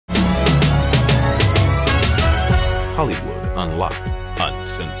Unlocked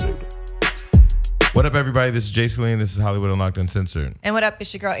Uncensored. What up, everybody? This is Jason Lee, and this is Hollywood Unlocked Uncensored. And what up?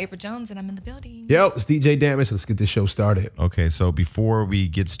 It's your girl, Oprah Jones, and I'm in the building. Yo, it's DJ Damage. Let's get this show started. Okay, so before we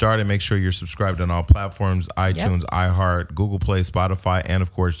get started, make sure you're subscribed on all platforms, iTunes, iHeart, Google Play, Spotify, and,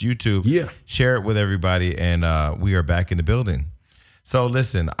 of course, YouTube. Yeah. Share it with everybody, and we are back in the building. So,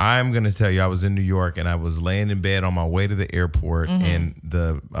 listen, I'm going to tell you, I was in New York, and I was laying in bed on my way to the airport, and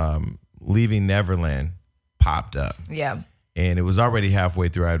the Leaving Neverland popped up. Yeah. And it was already halfway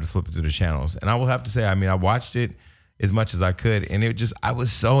through. I had to flip it through the channels. And I will have to say, I mean, I watched it as much as I could. And it just, I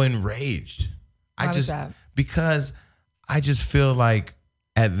was so enraged. Why was that? Because I just feel like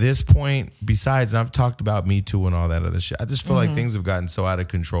at this point, besides, and I've talked about Me Too and all that other shit, I just feel like things have gotten so out of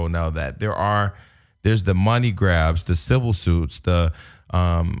control now that there's the money grabs, the civil suits, the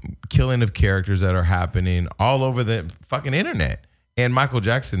killing of characters that are happening all over the fucking internet. And Michael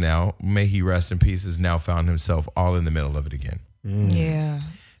Jackson now, may he rest in peace, has now found himself all in the middle of it again. Yeah.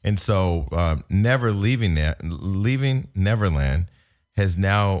 And so Leaving Neverland has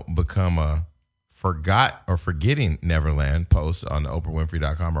now become a forgetting Neverland post on the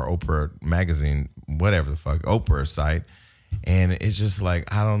OprahWinfrey.com or Oprah magazine, whatever the fuck, Oprah site. And it's just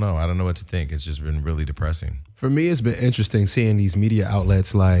like, I don't know. I don't know what to think. It's just been really depressing. For me, it's been interesting seeing these media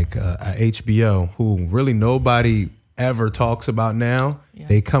outlets like HBO, who really nobody ever talks about now. Yeah.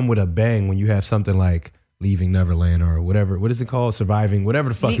 They come with a bang when you have something like Leaving Neverland or whatever. What is it called? Surviving, whatever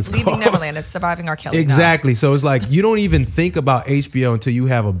the fuck it's called. Leaving Neverland is Surviving R. Kelly. Exactly. So it's like you don't even think about HBO until you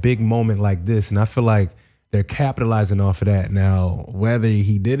have a big moment like this. And I feel like they're capitalizing off of that. Now, whether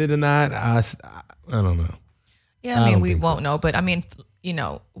he did it or not, I don't know. Yeah, I mean, we won't know. But I mean, you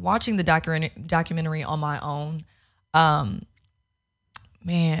know, watching the documentary on my own, man.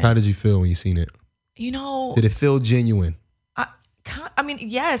 How did you feel when you seen it? You know, did it feel genuine? I mean,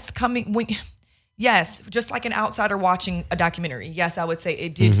 yes, yes, just like an outsider watching a documentary. Yes, I would say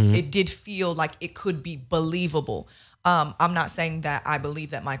it did. It did feel like it could be believable. I'm not saying that I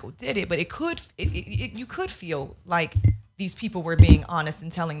believe that Michael did it, but it could. You could feel like these people were being honest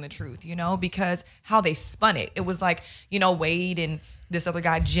and telling the truth, you know, because how they spun it. It was like, you know, Wade and this other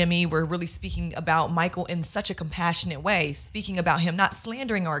guy, Jimmy, were really speaking about Michael in such a compassionate way, speaking about him, not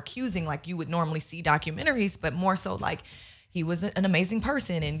slandering or accusing like you would normally see documentaries, but more so like he was an amazing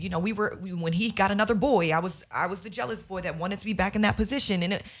person. And, you know, when he got another boy, I was the jealous boy that wanted to be back in that position.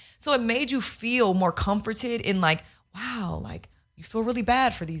 And so it made you feel more comforted in like, wow, like, you feel really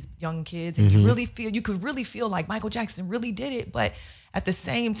bad for these young kids, and you could really feel like Michael Jackson really did it. But at the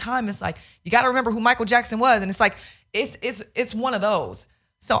same time, it's like, you got to remember who Michael Jackson was. And it's like, it's one of those.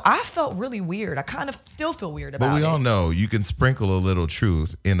 So I felt really weird. I kind of still feel weird about it. But we all know you can sprinkle a little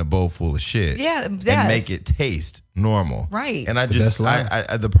truth in a bowl full of shit. Yeah, and make it taste normal. Right. And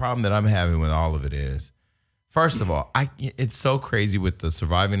the problem that I'm having with all of it is, first of all, it's so crazy with the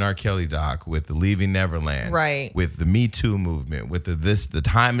Surviving R. Kelly doc, with the Leaving Neverland, right, with the Me Too movement, with the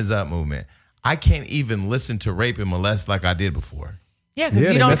Time Is Up movement. I can't even listen to Rape and Molest like I did before. Yeah,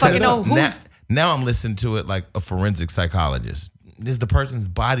 because you don't fucking know who's. Now I'm listening to it like a forensic psychologist. Is the person's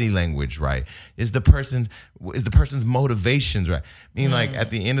body language right? Is the person's motivations right? I mean, like at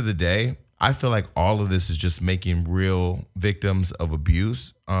the end of the day, I feel like all of this is just making real victims of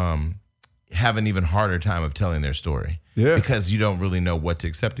abuse have an even harder time of telling their story. Yeah. Because you don't really know what to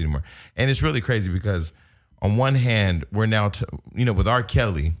accept anymore. And it's really crazy because on one hand, we're now, with R.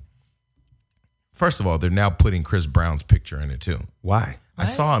 Kelly, first of all, they're now putting Chris Brown's picture in it too. Why? I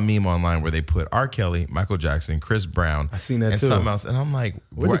saw a meme online where they put R. Kelly, Michael Jackson, Chris Brown, I seen that and too. something else. And I'm like,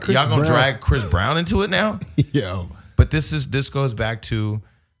 y'all gonna drag Chris Brown into it now? Yo. But this goes back to,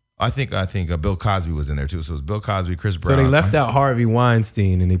 I think Bill Cosby was in there too. So it was Bill Cosby, Chris Brown. So they left out Harvey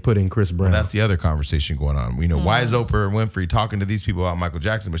Weinstein and they put in Chris Brown. Well, that's the other conversation going on. We know why is Oprah Winfrey talking to these people about Michael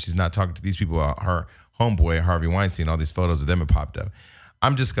Jackson, but she's not talking to these people about her homeboy Harvey Weinstein. All these photos of them have popped up.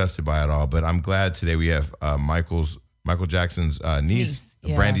 I'm disgusted by it all, but I'm glad today we have Michael Jackson's niece,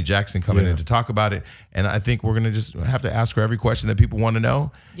 Brandi Jackson, coming in to talk about it. And I think we're gonna just have to ask her every question that people want to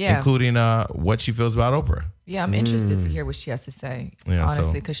know, including what she feels about Oprah. Yeah, I'm interested to hear what she has to say,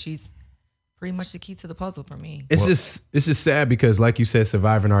 honestly, because she's pretty much the key to the puzzle for me. It's just sad because, like you said,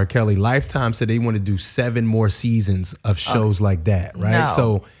 Surviving R. Kelly, Lifetime said they want to do 7 more seasons of shows like that, right? No.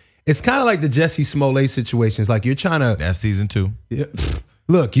 So it's kind of like the Jussie Smollett situation. It's like you're trying to... That's season 2. Yeah,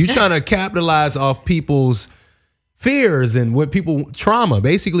 look, you're trying to capitalize off people's fears and what people trauma.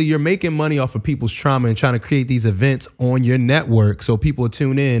 Basically, you're making money off of people's trauma and trying to create these events on your network so people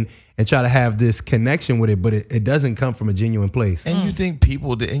tune in and try to have this connection with it, but it doesn't come from a genuine place. And you think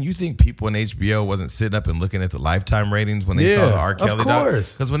people in HBO wasn't sitting up and looking at the Lifetime ratings when they saw the R. Kelly doc? Of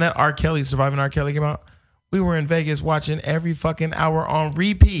course. Because when that Surviving R. Kelly came out, We were in Vegas watching every fucking hour on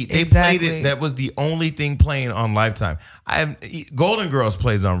repeat. They Exactly. played it. That was the only thing playing on Lifetime. Golden Girls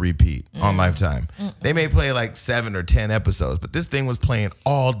plays on repeat on Lifetime. They may play like 7 or 10 episodes, but this thing was playing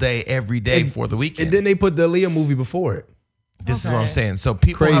all day, every day for the weekend. And then they put the Aaliyah movie before it. This is what I'm saying. So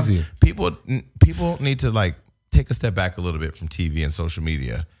people Crazy. People need to like take a step back a little bit from TV and social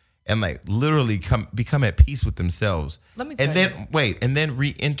media and like literally become at peace with themselves. Let me tell and then you. and then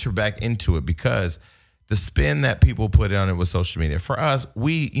re-enter back into it, because the spin that people put on it with social media. For us,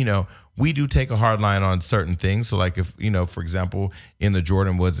 we do take a hard line on certain things. So like if, for example, in the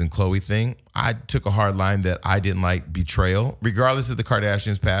Jordan Woods and Chloe thing, I took a hard line that I didn't like betrayal, regardless of the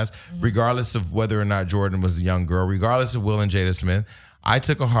Kardashians' past, regardless of whether or not Jordan was a young girl, regardless of Will and Jada Smith. I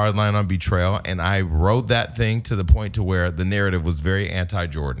took a hard line on betrayal, and I wrote that thing to the point to where the narrative was very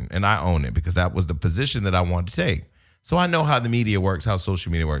anti-Jordan, and I own it because that was the position that I wanted to take. So I know how the media works, how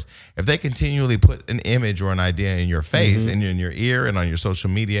social media works. If they continually put an image or an idea in your face and in your ear and on your social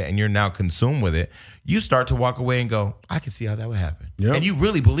media, and you're now consumed with it, you start to walk away and go, I can see how that would happen. Yep. And you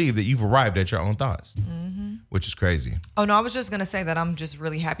really believe that you've arrived at your own thoughts, which is crazy. Oh, no, I was just going to say that I'm just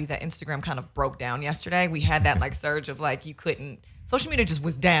really happy that Instagram kind of broke down yesterday. We had that like surge of like you couldn't, social media just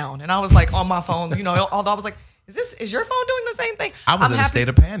was down. And I was like on my phone, although I was like, is your phone doing the same thing? I was I'm in a happy- state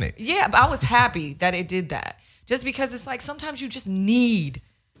of panic. Yeah, but I was happy that it did that. Just because it's like sometimes you just need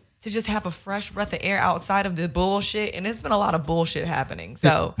to just have a fresh breath of air outside of the bullshit. And there's been a lot of bullshit happening.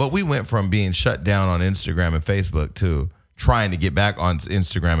 So, But we went from being shut down on Instagram and Facebook to trying to get back on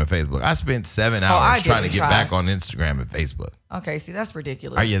Instagram and Facebook. I spent 7 hours trying to get back on Instagram and Facebook. okay, see, that's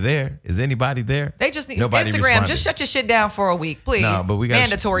ridiculous. Are you there? Is anybody there? They just need Nobody Instagram. responded. Just shut your shit down for a week, please. No, but we got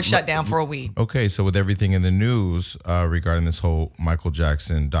mandatory shutdown for a week. Okay, so with everything in the news regarding this whole Michael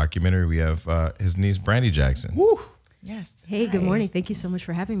Jackson documentary, we have his niece Brandi Jackson. Woo. Yes. Hey, good morning. Thank you so much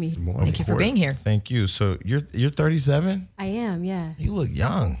for having me. Thank you for being here. Thank you. So you're 37. I am, yeah. You look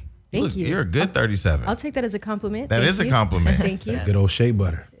young. Thank you. You're a good 37. I'll take that as a compliment. That Thank is a you. compliment. Thank you. Good old shea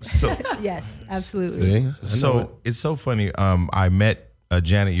butter. So Yes, absolutely. See? I know it. So it's so funny. I met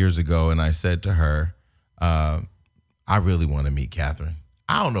Janet years ago, and I said to her, I really want to meet Catherine.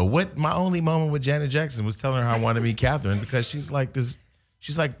 I don't know what my only moment with Janet Jackson was telling her I want to meet Catherine, because she's like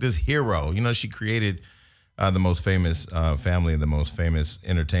this hero. She created the most famous family and the most famous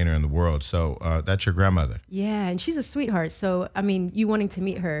entertainer in the world. So that's your grandmother. Yeah, and she's a sweetheart. So, I mean, you wanting to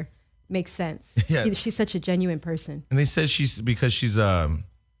meet her makes sense. Yeah. She's such a genuine person. And they said because she's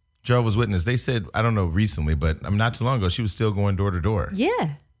Jehovah's Witness. They said, I don't know recently, but not too long ago, she was still going door to door. Yeah,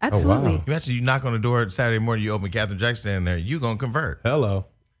 absolutely. wow. You actually, you knock on the door Saturday morning, you open Catherine Jackson in there, you gonna convert. Hello.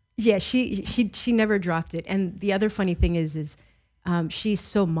 Yeah, she never dropped it. And the other funny thing is she's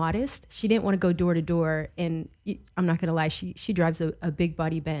so modest. She didn't want to go door to door, and I'm not gonna lie, she drives a big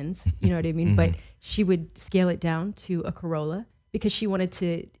body Benz. You know what I mean? But she would scale it down to a Corolla because she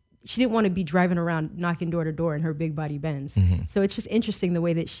didn't want to be driving around knocking door to door in her big body Benz. So it's just interesting the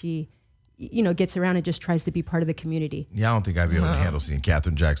way that she, gets around and just tries to be part of the community. Yeah, I don't think I'd be able to handle seeing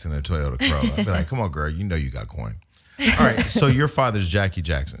Catherine Jackson in a Toyota Corolla. I'd be like, come on, girl, you know you got coin. All right, so your father's Jackie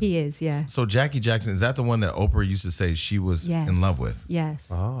Jackson. He is, yeah. So Jackie Jackson, is that the one that Oprah used to say she was Yes. in love with?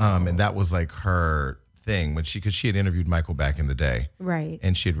 Yes. And that was like her thing because she had interviewed Michael back in the day. Right.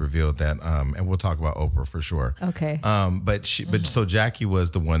 And she had revealed that, and we'll talk about Oprah for sure. Okay. But so Jackie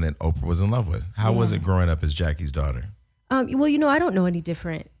was the one that Oprah was in love with. How was it growing up as Jackie's daughter? Well, I don't know any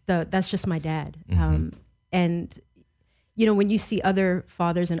different. That's just my dad. And, when you see other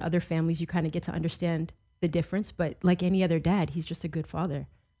fathers and other families, you kind of get to understand the difference. But like any other dad, he's just a good father.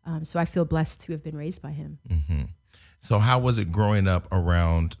 So I feel blessed to have been raised by him. Mm-hmm. So how was it growing up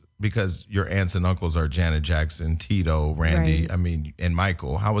around, because your aunts and uncles are Janet Jackson, Tito, Randy, Right. and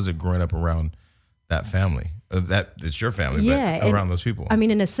Michael. How was it growing up around that family? That it's your family, Yeah, but and around those people. I mean,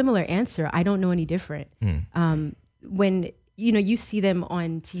 in a similar answer, I don't know any different. When you see them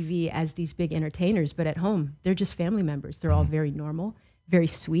on TV as these big entertainers, but at home they're just family members. They're all very normal, very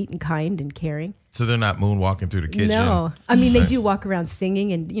sweet and kind and caring. So they're not moonwalking through the kitchen. No, I mean they do walk around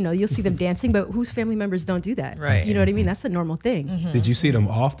singing, and you'll see them dancing. But whose family members don't do that? Right. You know what I mean? That's a normal thing. Did you see them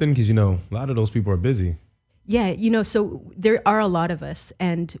often? Because, a lot of those people are busy. Yeah, so there are a lot of us,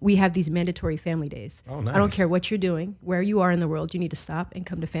 and we have these mandatory family days. Oh, nice. I don't care what you're doing, where you are in the world, you need to stop and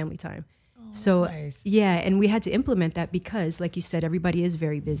come to family time. So nice. yeah, and we had to implement that because, like you said, everybody is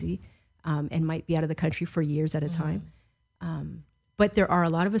very busy and might be out of the country for years at a time. But there are a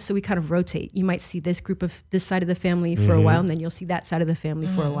lot of us, so we kind of rotate. You might see this group of this side of the family for a while, and then you'll see that side of the family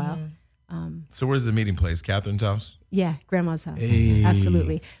for a while. So where's the meeting place? Catherine's house? Yeah, grandma's house. Hey.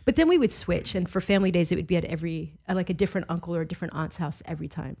 Absolutely. But then we would switch, and for family days, it would be at like a different uncle or a different aunt's house every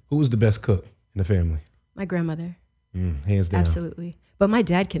time. Who was the best cook in the family? My grandmother. Hands down. Absolutely. But my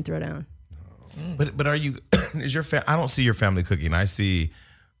dad can throw down. But are you? Is your I don't see your family cooking. I see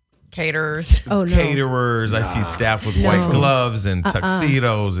Caterers. Oh, no. caterers. I see staff with white gloves and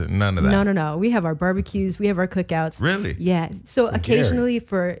tuxedos and none of that. No. We have our barbecues. We have our cookouts. Really? Yeah. So occasionally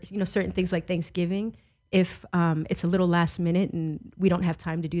for, certain things like Thanksgiving, if it's a little last minute and we don't have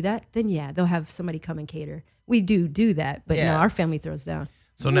time to do that, then yeah, they'll have somebody come and cater. We do that, but no, our family throws down.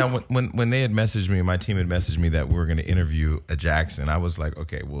 So now when they had messaged me, my team had messaged me that we were going to interview a Jackson, I was like,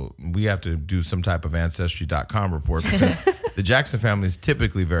 okay, well, we have to do some type of Ancestry.com report because the Jackson family is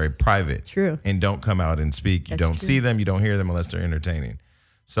typically very private. True. And don't come out and speak. You don't see them. You don't hear them unless they're entertaining.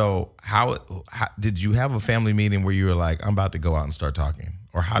 So how did you have a family meeting where you were like, I'm about to go out and start talking?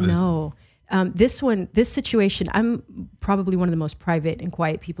 Or how does... No. This situation, I'm probably one of the most private and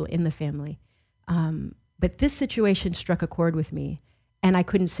quiet people in the family. But this situation struck a chord with me. And I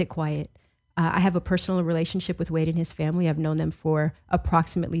couldn't sit quiet. I have a personal relationship with Wade and his family. I've known them for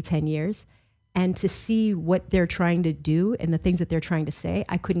approximately 10 years. And to see what they're trying to do and the things that they're trying to say,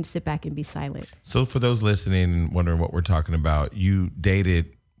 I couldn't sit back and be silent. So for those listening and wondering what we're talking about, you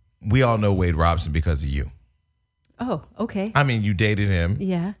dated, we all know Wade Robson because of you. Oh, okay. I mean, you dated him.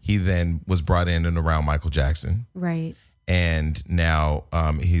 Yeah. He then was brought in and around Michael Jackson. Right. And now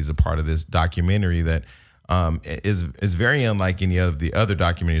he's a part of this documentary that is very unlike any of the other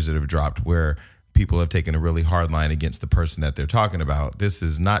documentaries that have dropped where people have taken a really hard line against the person that they're talking about. This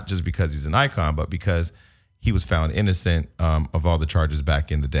is not just because he's an icon, but because he was found innocent of all the charges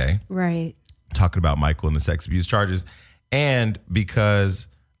back in the day. Right. Talking about Michael and the sex abuse charges. And because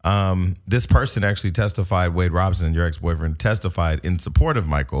this person actually testified, Wade Robson, your ex-boyfriend, testified in support of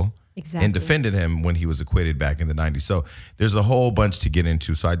Michael. Exactly. And defended him when he was acquitted back in the 90s. So there's a whole bunch to get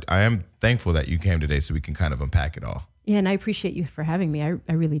into. So I am thankful that you came today so we can kind of unpack it all. Yeah, and I appreciate you for having me.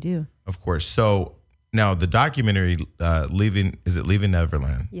 I really do. Of course. So now the documentary, Leaving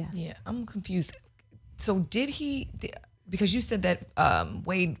Neverland? Yes. Yeah, I'm confused. So because you said that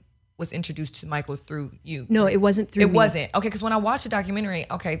Wade was introduced to Michael through you. No, it wasn't through me. It wasn't. Okay, because when I watched the documentary,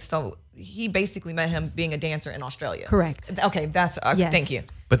 so he basically met him being a dancer in Australia. Correct. Okay, that's Yes. thank you.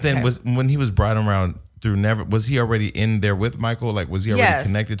 But then when he was brought around through was he already in there with Michael? Like, was he already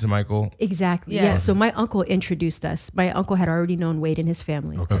connected to Michael? Exactly. Yes. Yeah. So my uncle introduced us. My uncle had already known Wade and his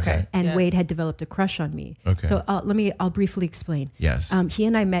family. Okay. And Wade had developed a crush on me. Okay. So I'll briefly explain. Yes. He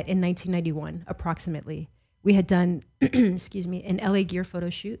and I met in 1991, approximately. We had done, an LA Gear photo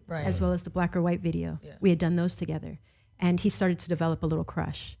shoot, Right. as well as the black or white video. Yeah. We had done those together. And he started to develop a little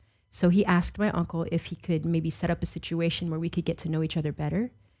crush. So he asked my uncle if he could maybe set up a situation where we could get to know each other better.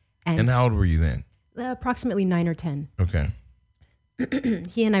 And how old were you then? Approximately 9 or 10. Okay.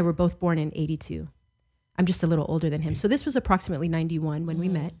 He and I were both born in 82. I'm just a little older than him. So this was approximately 91 when we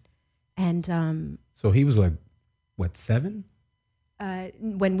met. And So he was like, what, 7?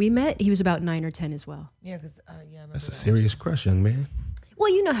 when we met, he was about 9 or 10 as well. Yeah, because That's a serious crush, young man. Well,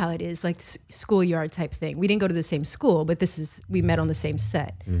 you know how it is, like schoolyard type thing. We didn't go to the same school, but we met on the same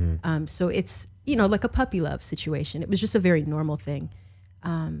set. So it's, like a puppy love situation. It was just a very normal thing.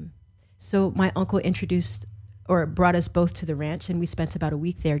 So my uncle introduced or brought us both to the ranch, and we spent about a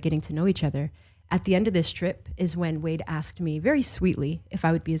week there getting to know each other. At the end of this trip is when Wade asked me very sweetly if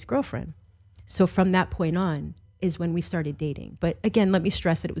I would be his girlfriend. So from that point on is when we started dating. But again, let me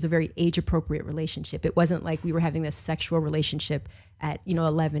stress that it was a very age-appropriate relationship. It wasn't like we were having this sexual relationship at,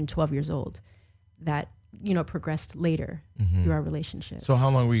 11, 12 years old that, progressed later through our relationship. So how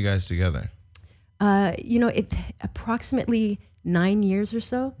long were you guys together? It approximately 9 years or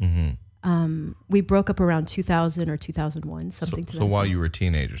so. We broke up around 2000 or 2001, something to that. So while you were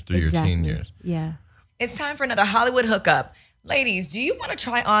teenagers, through your teen years. Yeah. It's time for another Hollywood hookup. Ladies, do you want to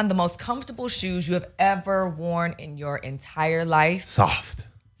try on the most comfortable shoes you have ever worn in your entire life? Soft.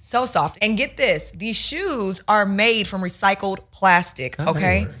 So soft. And get this, these shoes are made from recycled plastic,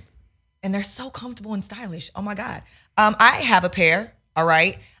 okay? And they're so comfortable and stylish. Oh my God. I have a pair, all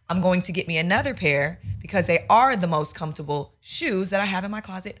right? I'm going to get me another pair because they are the most comfortable shoes that I have in my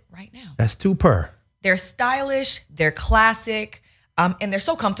closet right now. That's 2 per. They're stylish, they're classic, and they're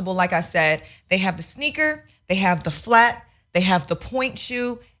so comfortable. Like I said, they have the sneaker, they have the flat, they have the point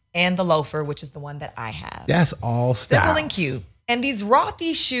shoe, and the loafer, which is the one that I have. That's all style. Simple and cute. And these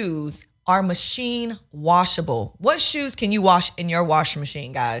Rothy shoes are machine washable. What shoes can you wash in your washing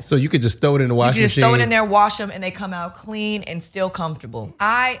machine, guys? So you could just throw it in the washing You just machine. throw it in there, wash them, and they come out clean and still comfortable.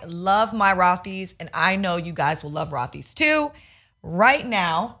 I love my Rothys, and I know you guys will love Rothys too. Right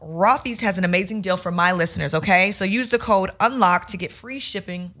now, Rothys has an amazing deal for my listeners, okay? So use the code UNLOCKED to get free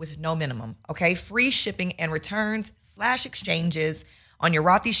shipping with no minimum, okay? Free shipping and returns / exchanges on your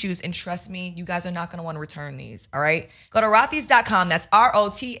Rothy's shoes. And trust me, you guys are not going to want to return these. All right. Go to rothys.com. That's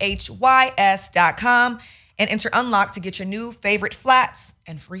ROTHYS.com. And enter Unlocked to get your new favorite flats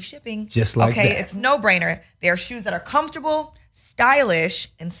and free shipping. Just like that. It's no brainer. They are shoes that are comfortable, stylish,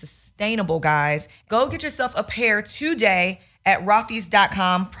 and sustainable, guys. Go get yourself a pair today at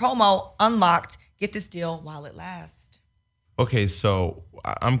rothys.com. Promo Unlocked. Get this deal while it lasts. Okay, so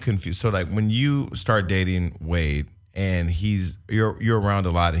I'm confused. So like when you start dating Wade and you're around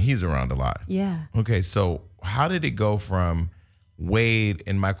a lot and he's around a lot. Yeah. Okay, so how did it go from Wade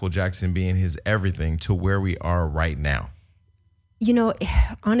and Michael Jackson being his everything to where we are right now? You know,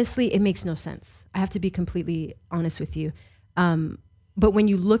 honestly, it makes no sense. I have to be completely honest with you. But when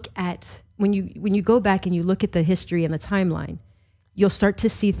you look at, when you go back and you look at the history and the timeline, you'll start to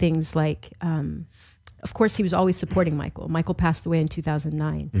see things like, of course, he was always supporting Michael. Michael passed away in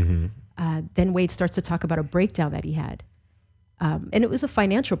 2009. Then Wade starts to talk about a breakdown that he had. And it was a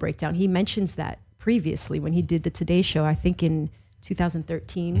financial breakdown. He mentions that previously when he did the Today Show, I think in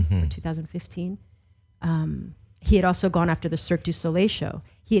 2013 or 2015. He had also gone after the Cirque du Soleil show.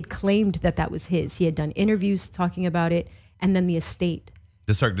 He had claimed that that was his. He had done interviews talking about it, and then the estate.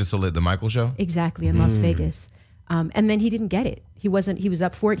 The Cirque du Soleil, the Michael show? Exactly, in Las Vegas. And then he didn't get it. He was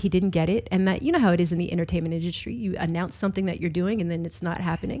up for it. He didn't get it. And that, you know how it is in the entertainment industry. You announce something that you're doing and then it's not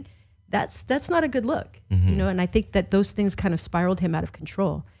happening. That's not a good look, you know? And I think that those things kind of spiraled him out of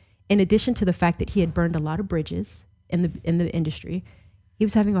control. In addition to the fact that he had burned a lot of bridges in the industry, he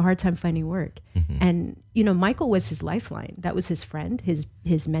was having a hard time finding work. And, you know, Michael was his lifeline. That was his friend,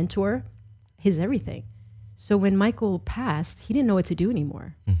 his mentor, his everything. So when Michael passed, he didn't know what to do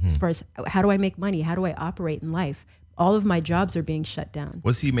anymore. As far as how do I make money? How do I operate in life? All of my jobs are being shut down.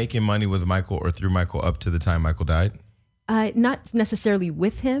 Was he making money with Michael or through Michael up to the time Michael died? Not necessarily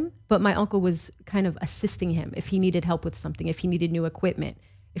with him, but my uncle was kind of assisting him if he needed help with something, if he needed new equipment,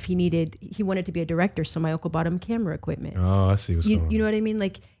 if he wanted to be a director, so my uncle bought him camera equipment. Oh, I see what's going on. You know what I mean?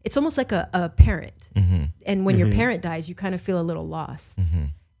 Like, it's almost like a parent. And when your parent dies, you kind of feel a little lost.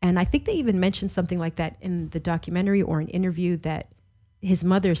 And I think they even mentioned something like that in the documentary or an interview that his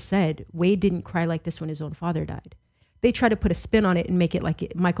mother said, Wade didn't cry like this when his own father died. They try to put a spin on it and make it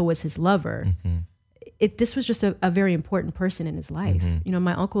like Michael was his lover. This was just a very important person in his life. You know,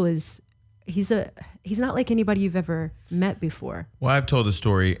 my uncle he's not like anybody you've ever met before. Well, I've told the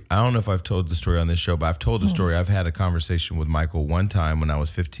story. I don't know if I've told the story on this show, but I've told the story. I've had a conversation with Michael one time when I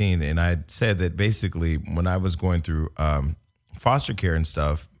was 15, and I said that basically when I was going through foster care and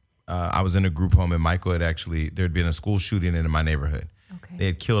stuff, I was in a group home, and Michael there'd been a school shooting in my neighborhood. Okay. They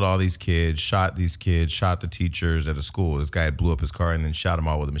had killed all these kids, shot the teachers at a school. This guy had blew up his car and then shot them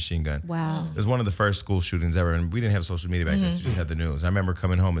all with a machine gun. Wow. It was one of the first school shootings ever, and we didn't have social media back then, so we just had the news. I remember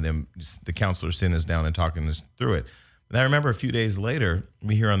coming home and then the counselor sitting us down and talking us through it. And I remember a few days later,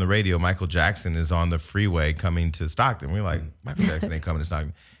 we hear on the radio, Michael Jackson is on the freeway coming to Stockton. We're like, Michael Jackson ain't coming to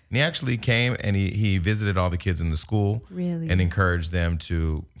Stockton. And he actually came and he visited all the kids in the school. Really? And encouraged them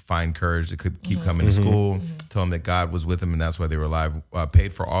to find courage to keep coming to school, told them that God was with them and that's why they were alive,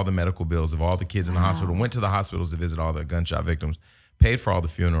 paid for all the medical bills of all the kids in the hospital, went to the hospitals to visit all the gunshot victims, paid for all the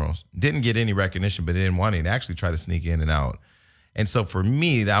funerals, didn't get any recognition, but they didn't want it. They actually tried to sneak in and out. And so for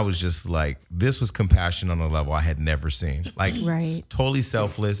me, that was just like, this was compassion on a level I had never seen. Like, totally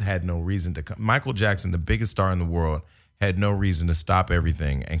selfless, had no reason to come. Michael Jackson, the biggest star in the world, had no reason to stop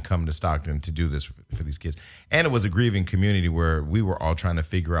everything and come to Stockton to do this for these kids. And it was a grieving community where we were all trying to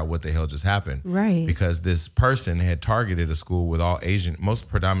figure out what the hell just happened. Right. Because this person had targeted a school with all Asian, most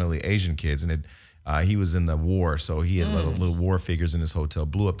predominantly Asian kids. And he was in the war, so he had little war figures in his hotel,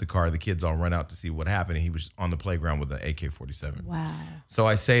 blew up the car. The kids all run out to see what happened. And he was on the playground with an AK-47. Wow. So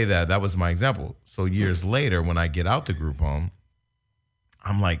I say that was my example. So years later, when I get out the group home,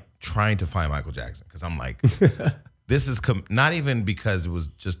 I'm like trying to find Michael Jackson because I'm like... This is not even because it was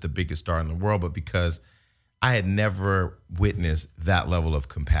just the biggest star in the world, but because I had never witnessed that level of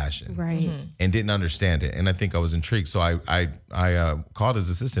compassion, and didn't understand it. And I think I was intrigued, so I called his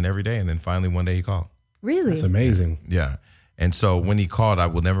assistant every day, and then finally one day he called. Really? That's amazing. Yeah. And so when he called, I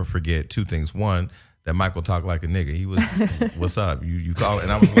will never forget two things. One, that Michael talked like a nigga. He was, what's up? You call it?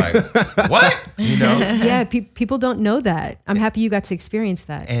 And I was like, what? You know? Yeah, people don't know that. I'm happy you got to experience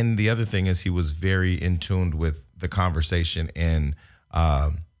that. And the other thing is he was very in tune with the conversation and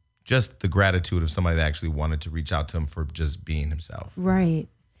just the gratitude of somebody that actually wanted to reach out to him for just being himself. Right.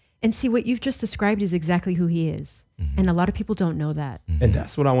 And see, what you've just described is exactly who he is. And a lot of people don't know that. And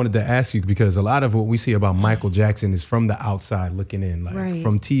that's what I wanted to ask you, because a lot of what we see about Michael Jackson is from the outside looking in, like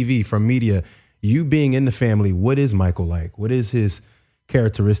from TV, from media. You being in the family, what is Michael like? What is his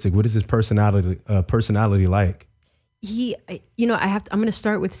characteristic? What is his personality like? I'm going to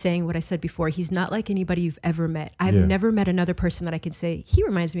start with saying what I said before. He's not like anybody you've ever met. I've never met another person that I can say, he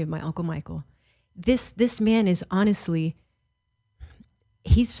reminds me of my Uncle Michael. This man is honestly,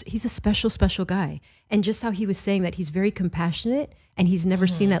 he's a special guy. And just how he was saying that he's very compassionate and he's never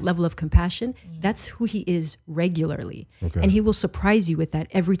seen that level of compassion, that's who he is regularly. Okay. And he will surprise you with that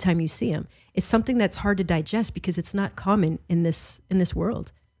every time you see him. It's something that's hard to digest because it's not common in this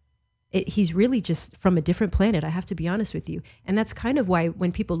world. He's really just from a different planet, I have to be honest with you. And that's kind of why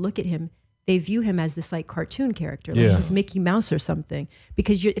when people look at him, they view him as this like cartoon character, like he's Mickey Mouse or something,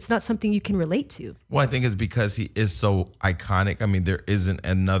 because it's not something you can relate to. Well, I think it's because he is so iconic. I mean, there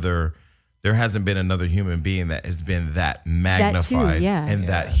hasn't been another human being that has been that magnified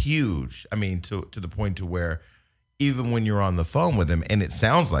that huge. I mean, to the point to where even when you're on the phone with him and it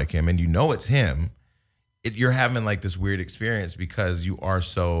sounds like him and you know it's him, you're having like this weird experience because you are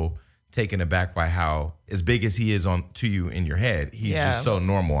so taken aback by how, as big as he is to you in your head, he's just so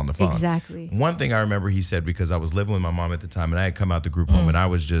normal on the phone. Exactly. One thing I remember he said, because I was living with my mom at the time and I had come out the group home and I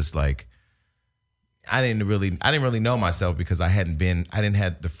was just like, I didn't really know myself because I didn't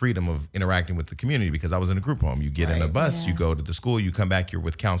have the freedom of interacting with the community because I was in a group home. You get in a bus, you go to the school, you come back, you're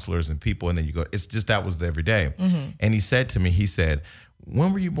with counselors and people, and then you go, it's just, that was the everyday. And he said to me,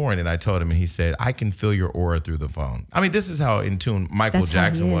 when were you born? And I told him, and he said, I can feel your aura through the phone. I mean, this is how in tune Michael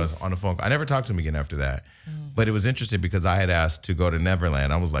Jackson was on the phone. I never talked to him again after that. But it was interesting because I had asked to go to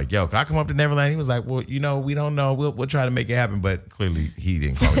Neverland. I was like, yo, can I come up to Neverland? He was like, well, we don't know. We'll try to make it happen. But clearly he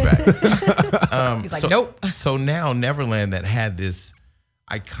didn't call me back. He's like, nope. So now Neverland, that had this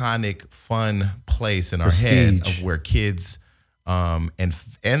iconic, fun place in our Prestige. head of where kids and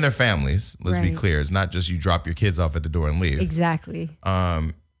their families, let's be clear, it's not just you drop your kids off at the door and leave. Exactly.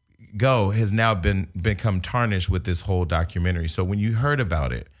 Has now become tarnished with this whole documentary. So when you heard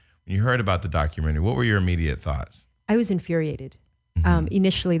about it, when you heard about the documentary, what were your immediate thoughts? I was infuriated.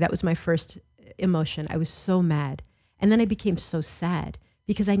 Initially, that was my first emotion. I was so mad. And then I became so sad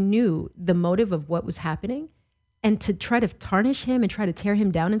because I knew the motive of what was happening, and to try to tarnish him and try to tear him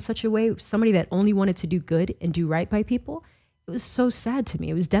down in such a way, somebody that only wanted to do good and do right by people, it was so sad to me.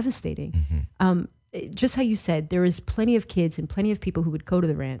 It was devastating. Just how you said, there is plenty of kids and plenty of people who would go to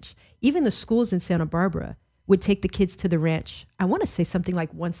the ranch. Even the schools in Santa Barbara would take the kids to the ranch. I want to say something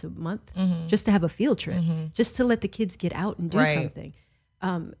like once a month, just to have a field trip, just to let the kids get out and do something.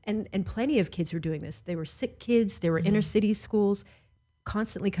 And plenty of kids were doing this. They were sick kids. They were inner city schools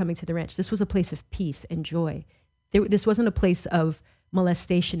constantly coming to the ranch. This was a place of peace and joy. This wasn't a place of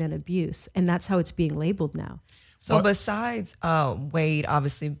molestation and abuse. And that's how it's being labeled now. So besides Wade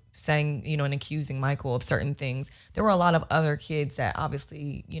obviously saying, and accusing Michael of certain things, there were a lot of other kids that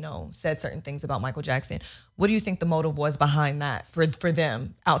obviously, said certain things about Michael Jackson. What do you think the motive was behind that for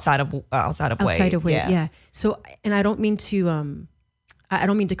them outside of Wade? Outside of Wade, yeah. So, and I don't mean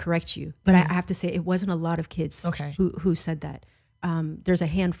to correct you, but I have to say it wasn't a lot of kids who said that. There's a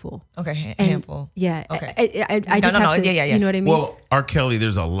handful. Okay, handful. Yeah. Okay. I just have to, you know what I mean? Well, R. Kelly,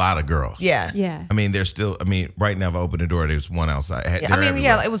 there's a lot of girls. Yeah. Yeah. I mean, right now if I open the door, there's one outside.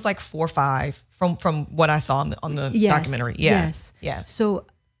 It was like 4 or 5 from what I saw on the documentary. Yeah. Yes. Yeah. So,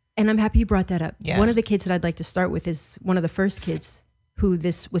 and I'm happy you brought that up. Yeah. One of the kids that I'd like to start with is one of the first kids who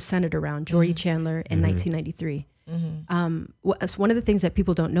this was centered around, Jordy Chandler in 1993. One of the things that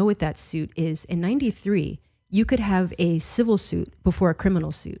people don't know with that suit is in 93, you could have a civil suit before a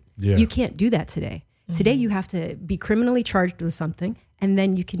criminal suit. Yeah. You can't do that today. Today, you have to be criminally charged with something, and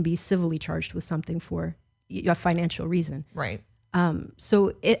then you can be civilly charged with something for a financial reason. Right.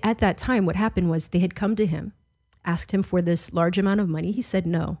 So at that time, what happened was they had come to him, asked him for this large amount of money. He said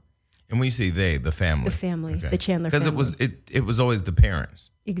no. And when you say they, the family. The family, the Chandler family. Because it was always the parents.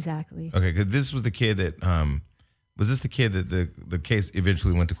 Exactly. Okay, because this was the kid that, was this the kid that the case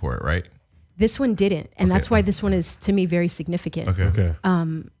eventually went to court, right? This one didn't, and that's why this one is, to me, very significant. Okay.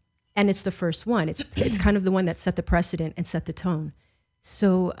 And it's the first one. It's kind of the one that set the precedent and set the tone.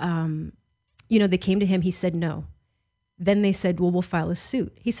 So, they came to him. He said no. Then they said, well, we'll file a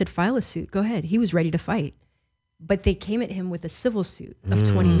suit. He said, file a suit. Go ahead. He was ready to fight. But they came at him with a civil suit of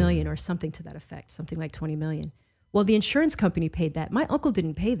 20 million or something to that effect, something like 20 million. Well, the insurance company paid that. My uncle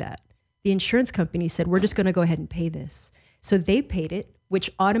didn't pay that. The insurance company said, we're just going to go ahead and pay this. So they paid it, which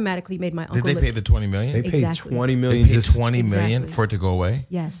automatically made my uncle. Did they pay the 20 million? They paid Exactly. 20 million. They paid 20 million for it to go away?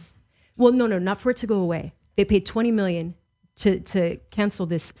 Yes. Well, no, not for it to go away. They paid 20 million to cancel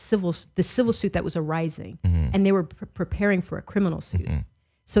this civil suit that was arising, and they were preparing for a criminal suit.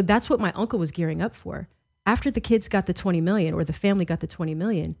 So that's what my uncle was gearing up for. After the kids got the 20 million, or the family got the 20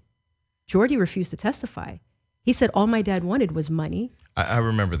 million, Jordy refused to testify. He said all my dad wanted was money. I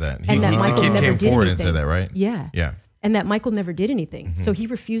remember that. And that Michael the kid never came did forward anything. and said that, right? Yeah. Yeah. and that Michael never did anything. So he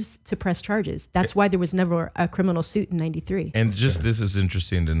refused to press charges. That's why there was never a criminal suit in 93. And just this is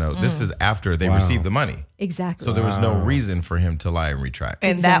interesting to note. This is after they received the money. Exactly. So there was no reason for him to lie and retract.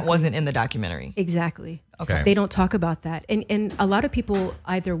 And that wasn't in the documentary. Exactly. Okay. They don't talk about that. And a lot of people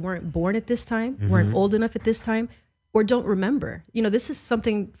either weren't born at this time, weren't old enough at this time, or don't remember. You know, this is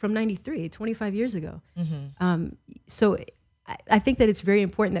something from 93, 25 years ago. So I think that it's very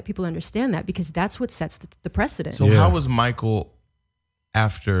important that people understand that, because that's what sets the precedent. So how was Michael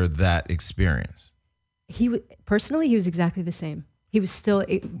after that experience? Personally, he was exactly the same. He was still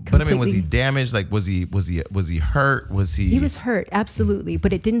completely. But I mean, was he damaged? Like, was he hurt? Was he? He was hurt, absolutely,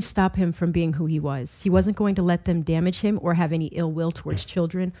 but it didn't stop him from being who he was. He wasn't going to let them damage him or have any ill will towards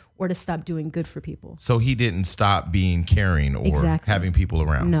children or to stop doing good for people. So he didn't stop being caring or having people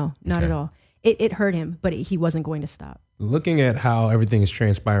around. No, not at all. It hurt him, but he wasn't going to stop. Looking at how everything is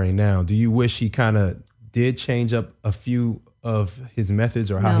transpiring now, do you wish he kind of did change up a few of his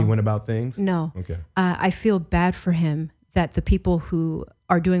methods or how he went about things? No. Okay. I feel bad for him that the people who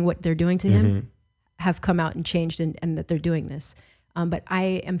are doing what they're doing to him have come out and changed and that they're doing this. But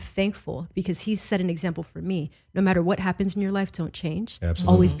I am thankful because he's set an example for me. No matter what happens in your life, don't change.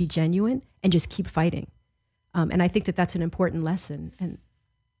 Absolutely. Always be genuine and just keep fighting. And I think that that's an important lesson. And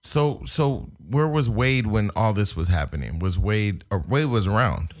So where was Wade when all this was happening? Was Wade was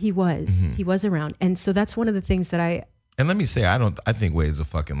around? he was around. And so that's one of the things that And let me say, I think Wade's a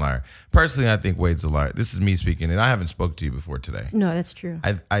fucking liar. Personally, I think Wade's a liar. This is me speaking, and I haven't spoke to you before today. no, that's true.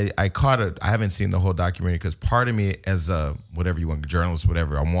 I caught it. I haven't seen the whole documentary because part of me, as a whatever you want, journalist,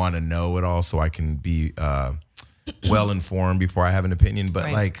 whatever, I want to know it all so I can be well informed before I have an opinion.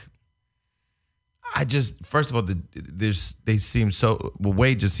 But like, I just, first of all, they seem so. Well,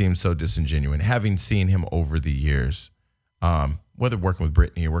 Wade just seems so disingenuous. Having seen him over the years, whether working with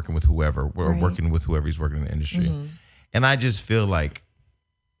Brittany or working with whoever, or working with whoever he's working in the industry. And I just feel like,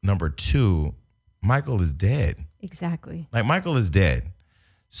 number two, Michael is dead. Exactly. Like, Michael is dead.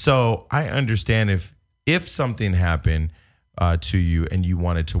 So I understand if something happened to you and you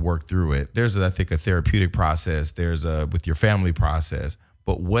wanted to work through it, there's, I think, a therapeutic process. There's a with your family process.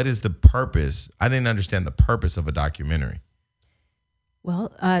 But what is the purpose? I didn't understand the purpose of a documentary.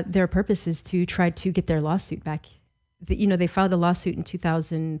 Well, their purpose is to try to get their lawsuit back. They filed a lawsuit in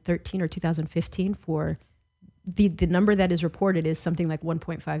 2013 or 2015 for the number that is reported is something like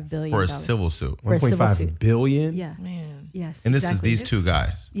 $1.5 billion. For a civil suit. For a civil suit. $1.5 billion? Yeah. Man. Yes. And this exactly. is these two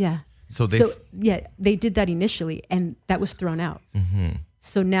guys. Yeah. So they did that initially, and that was thrown out.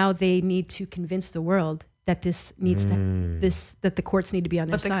 So now they need to convince the world that this needs that the courts need to be on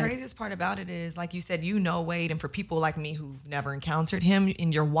their But the side. craziest part about it is, like you said, Wade, and for people like me who've never encountered him,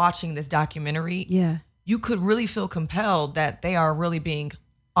 and you're watching this documentary, you could really feel compelled that they are really being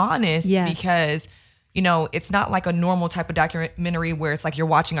honest because, it's not like a normal type of documentary where it's like you're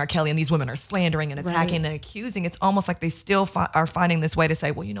watching R. Kelly and these women are slandering and attacking and accusing. It's almost like they still are finding this way to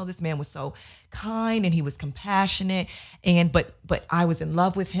say, well, this man was so kind and he was compassionate, but I was in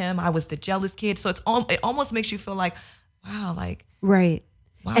love with him. I was the jealous kid. So it almost makes you feel like, wow,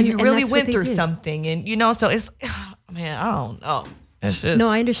 wow, you really went through something, and so it's, man, I don't know. It's just, no,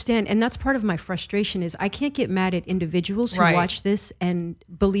 I understand, and that's part of my frustration is I can't get mad at individuals who watch this and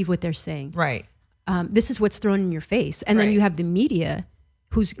believe what they're saying. Right. This is what's thrown in your face, and then you have the media,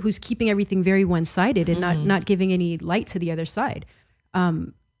 who's keeping everything very one-sided and not giving any light to the other side.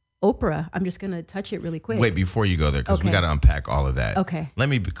 Oprah, I'm just going to touch it really quick. Wait, before you go there, because we got to unpack all of that. Okay. Let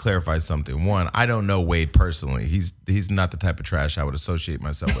me clarify something. One, I don't know Wade personally. He's not the type of trash I would associate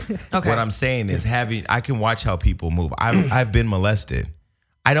myself with. Okay. What I'm saying is I can watch how people move. I've been molested.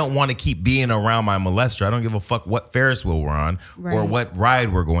 I don't want to keep being around my molester. I don't give a fuck what Ferris wheel we're on or what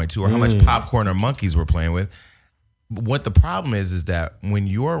ride we're going to or how much popcorn or monkeys we're playing with. What the problem is that when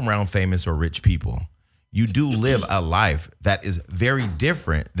you're around famous or rich people, you do live a life that is very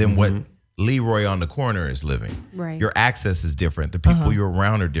different than what Leroy on the corner is living. Right. Your access is different. The people you're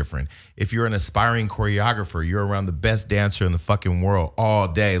around are different. If you're an aspiring choreographer, you're around the best dancer in the fucking world all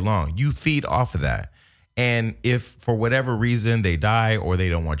day long. You feed off of that. And if for whatever reason they die or they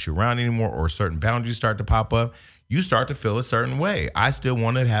don't want you around anymore or certain boundaries start to pop up, you start to feel a certain way. I still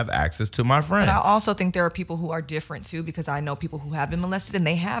want to have access to my friend. But I also think there are people who are different too, because I know people who have been molested and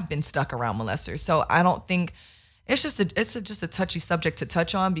they have been stuck around molesters. So I don't think it's just a touchy subject to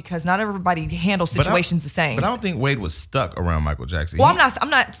touch on because not everybody handles situations the same. But I don't think Wade was stuck around Michael Jackson. Well, I'm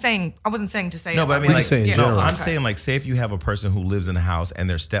not saying, I wasn't saying to say. No, but I mean, We're just saying in general. I'm saying like, say if you have a person who lives in a house and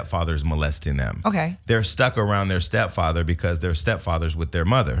their stepfather is molesting them. Okay. They're stuck around their stepfather because their stepfather's with their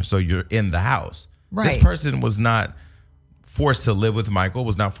mother. So you're in the house. Right. This person was not forced to live with Michael,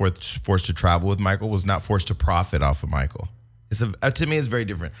 was not forced to travel with Michael, was not forced to profit off of Michael. To me, it's very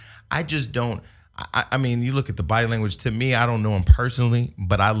different. I just don't. I mean, you look at the body language. To me, I don't know him personally,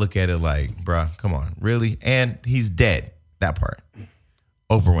 but I look at it like, bruh, come on, really? And he's dead. That part.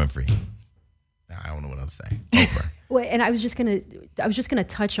 Oprah Winfrey. I don't know what else to say. Oprah. Well, and I was just gonna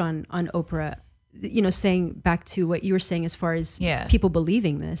touch on Oprah. You know, saying back to what you were saying as far as people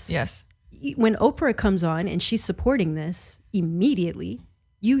believing this. Yes. When Oprah comes on and she's supporting this immediately,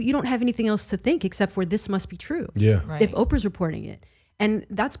 you don't have anything else to think except for this must be true. Yeah. Right. If Oprah's reporting it. And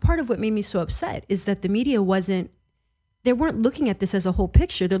that's part of what made me so upset is that the media they weren't looking at this as a whole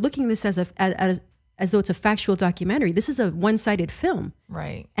picture. They're looking at this as though it's a factual documentary. This is a one-sided film.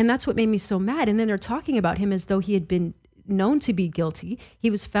 Right. And that's what made me so mad. And then they're talking about him as though he had been known to be guilty.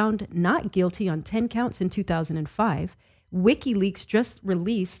 He was found not guilty on 10 counts in 2005. WikiLeaks just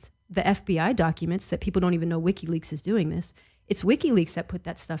released the FBI documents that people don't even know WikiLeaks is doing this. It's WikiLeaks that put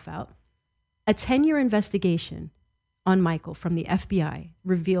that stuff out. A 10-year investigation on Michael from the FBI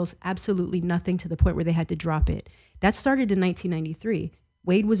reveals absolutely nothing to the point where they had to drop it. That started in 1993.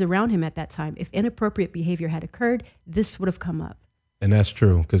 Wade was around him at that time. If inappropriate behavior had occurred, this would have come up. And that's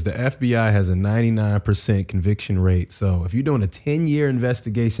true because the FBI has a 99% conviction rate. So if you're doing a 10-year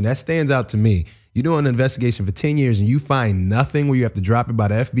investigation, that stands out to me. You're doing an investigation for 10 years and you find nothing where you have to drop it by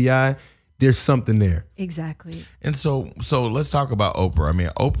the FBI, there's something there. Exactly. And so let's talk about Oprah. I mean,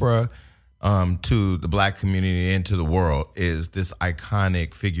 Oprah to the Black community and to the world is this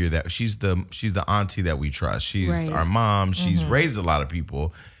iconic figure that she's the auntie that we trust. She's our mom. She's raised a lot of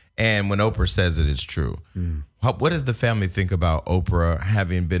people. And when Oprah says it, it's true. What does the family think about Oprah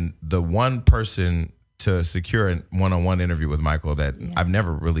having been the one person to secure a one-on-one interview with Michael that I've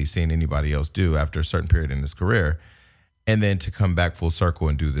never really seen anybody else do after a certain period in his career, and then to come back full circle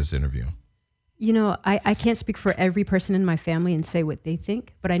and do this interview? You know, I can't speak for every person in my family and say what they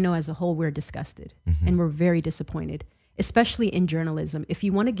think, but I know as a whole we're disgusted and we're very disappointed, especially in journalism. If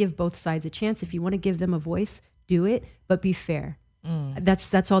you want to give both sides a chance, if you want to give them a voice, do it, but be fair.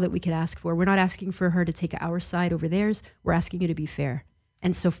 That's all that we could ask for. We're not asking for her to take our side over theirs. We're asking you to be fair.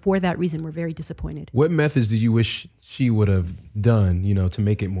 And so for that reason, we're very disappointed. What methods do you wish she would have done, to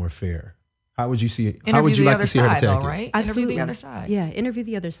make it more fair? How would you see it? How would you like to see her to take it? Right? Absolutely. Interview the other side. Yeah, interview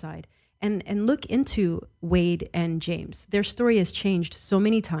the other side. And look into Wade and James. Their story has changed so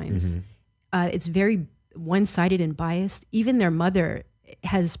many times. It's very one-sided and biased. Even their mother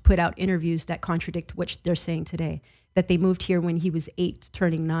has put out interviews that contradict what they're saying today. That they moved here when he was 8,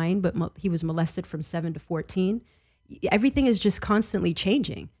 turning 9, but he was molested from 7 to 14. Everything is just constantly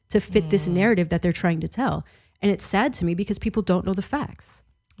changing to fit this narrative that they're trying to tell. And it's sad to me because people don't know the facts.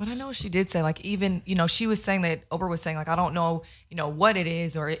 But I know she did say, like, even, she was saying that Oprah was saying, like, I don't know, what it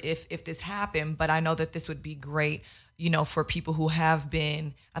is or if this happened, but I know that this would be great, for people who have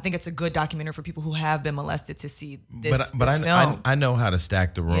been, I think it's a good documentary for people who have been molested to see this But film. I know how to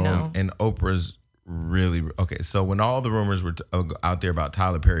stack the room, and Oprah's really, okay, so when all the rumors were out there about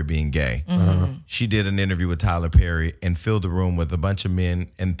Tyler Perry being gay, she did an interview with Tyler Perry and filled the room with a bunch of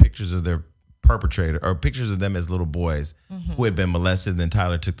men and pictures of their perpetrator or pictures of them as little boys who had been molested. And then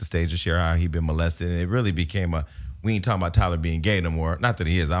Tyler took the stage to share how he'd been molested, and it really became we ain't talking about Tyler being gay no more. Not that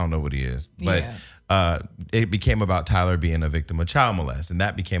he is, I don't know what he is, but it became about Tyler being a victim of child molest, and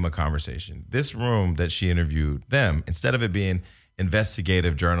that became a conversation. This room that she interviewed them, instead of it being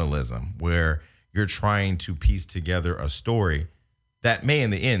investigative journalism where you're trying to piece together a story that may in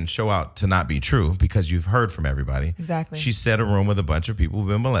the end show out to not be true because you've heard from everybody. Exactly. She set a room with a bunch of people who've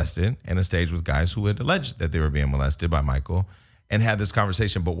been molested and a stage with guys who had alleged that they were being molested by Michael and had this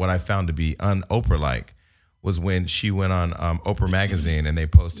conversation. But what I found to be un-Oprah-like was when she went on Oprah Magazine and they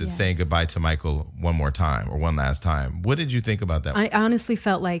posted saying goodbye to Michael one more time or one last time. What did you think about that? I honestly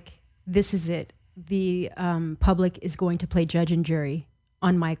felt like this is it. The public is going to play judge and jury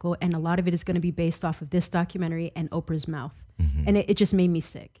on Michael, and a lot of it is going to be based off of this documentary and Oprah's mouth. And it just made me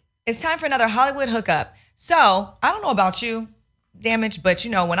sick. It's time for another Hollywood hookup. So, I don't know about you, Damage, but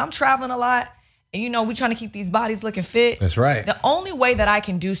when I'm traveling a lot and we're trying to keep these bodies looking fit. That's right. The only way that I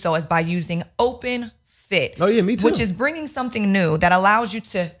can do so is by using Open Fit. Oh yeah, me too. Which is bringing something new that allows you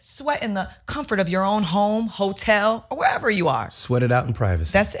to sweat in the comfort of your own home, hotel, or wherever you are. Sweat it out in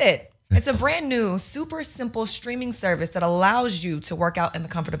privacy. That's it. It's a brand new, super simple streaming service that allows you to work out in the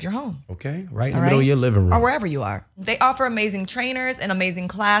comfort of your home. Okay, right in the middle of your living room. Or wherever you are. They offer amazing trainers and amazing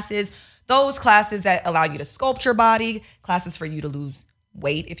classes. Those classes that allow you to sculpt your body, classes for you to lose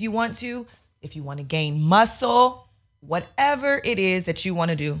weight if you want to gain muscle, whatever it is that you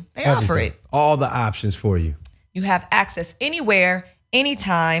want to do, they offer it. All the options for you. You have access anywhere,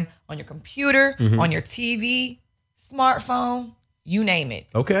 anytime, on your computer, on your TV. smartphone, you name it.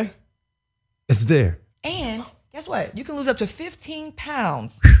 Okay. It's there. And guess what? You can lose up to 15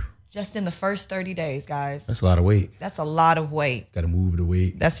 pounds just in the first 30 days, guys. That's a lot of weight. That's a lot of weight. Got to move the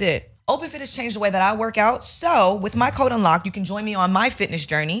weight. That's it. OpenFit has changed the way that I work out. So with my code Unlocked, you can join me on my fitness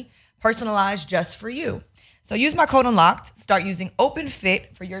journey, personalized just for you. So use my code Unlocked. Start using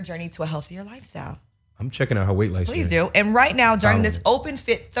OpenFit for your journey to a healthier lifestyle. I'm checking out her weight loss. Please do. And right now, during this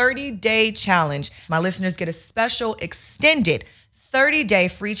OpenFit 30-day challenge, my listeners get a special extended 30-day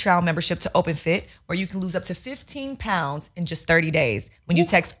free trial membership to OpenFit, where you can lose up to 15 pounds in just 30 days when you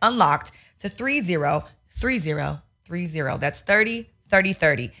text Unlocked to 303030. That's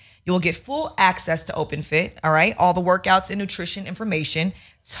 303030. You will get full access to OpenFit, all right? All the workouts and nutrition information,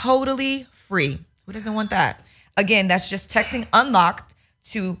 totally free. Who doesn't want that? Again, that's just texting Unlocked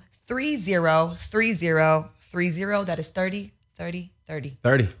to 303030. That is 303030.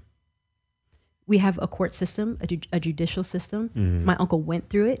 30. We have a court system, a judicial system. Mm-hmm. My uncle went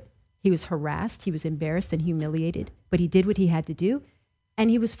through it. He was harassed. He was embarrassed and humiliated, but he did what he had to do. And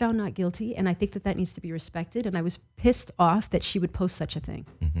he was found not guilty. And I think that needs to be respected. And I was pissed off that she would post such a thing.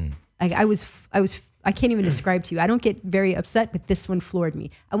 Mm-hmm. I can't even describe to you. I don't get very upset, but this one floored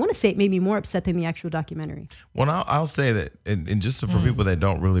me. I want to say it made me more upset than the actual documentary. Well, I'll say that, and just for people that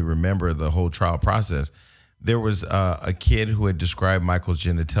don't really remember the whole trial process, there was a kid who had described Michael's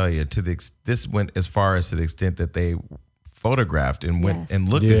genitalia this went as far as to the extent that they photographed and went and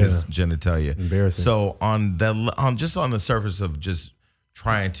looked at his genitalia. Embarrassing. So on the surface of just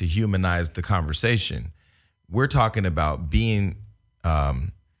trying to humanize the conversation, we're talking about being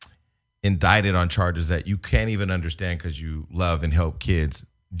indicted on charges that you can't even understand because you love and help kids.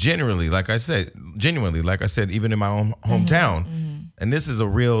 Genuinely, like I said, even in my own hometown. Mm-hmm. And this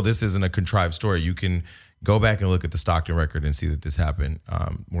isn't a contrived story. You can go back and look at the Stockton record and see that this happened,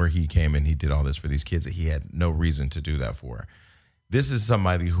 where he came and he did all this for these kids that he had no reason to do that for. This is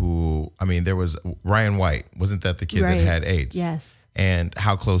somebody who, there was Ryan White. Wasn't that the kid that had AIDS? Yes. And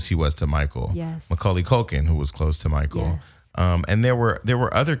how close he was to Michael. Yes. Macaulay Culkin, who was close to Michael. Yes. And there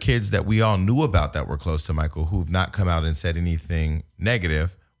were other kids that we all knew about that were close to Michael who've not come out and said anything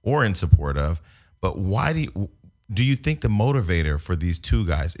negative or in support of. But why do you think the motivator for these two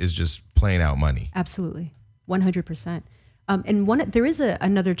guys is just playing out money? Absolutely, 100%. And there is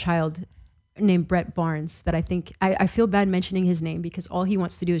another child named Brett Barnes that I think I feel bad mentioning his name because all he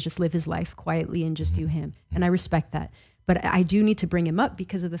wants to do is just live his life quietly and just do him. And I respect that. But I do need to bring him up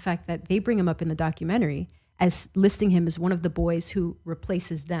because of the fact that they bring him up in the documentary as listing him as one of the boys who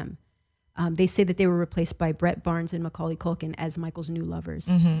replaces them. They say that they were replaced by Brett Barnes and Macaulay Culkin as Michael's new lovers.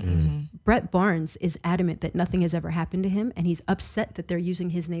 Mm-hmm, mm-hmm. Brett Barnes is adamant that nothing has ever happened to him, and he's upset that they're using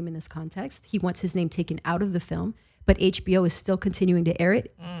his name in this context. He wants his name taken out of the film, but HBO is still continuing to air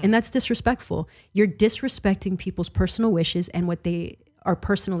it, and that's disrespectful. You're disrespecting people's personal wishes and what they are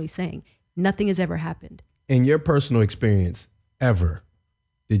personally saying. Nothing has ever happened. In your personal experience,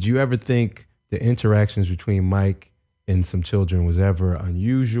 did you ever think the interactions between Mike and some children was ever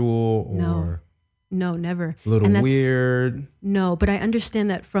unusual or no, never. A little weird? No, but I understand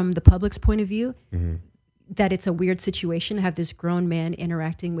that from the public's point of view, that it's a weird situation to have this grown man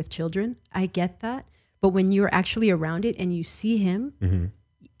interacting with children. I get that. But when you're actually around it and you see him,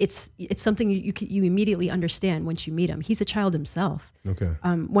 it's something you immediately understand once you meet him. He's a child himself. Okay.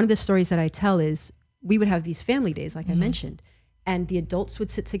 One of the stories that I tell is we would have these family days, like I mentioned, and the adults would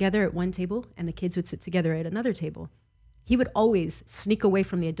sit together at one table and the kids would sit together at another table. He would always sneak away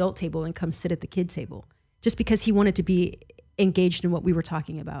from the adult table and come sit at the kid table just because he wanted to be engaged in what we were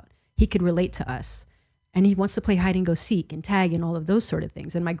talking about. He could relate to us. And he wants to play hide and go seek and tag and all of those sort of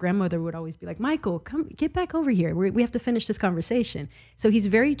things. And my grandmother would always be like, Michael, come get back over here. We have to finish this conversation. So he's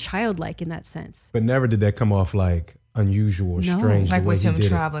very childlike in that sense. But never did that come off like unusual or strange. Like with him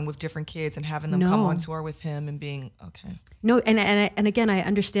traveling with different kids and having them come on tour with him and being okay. No, and again, I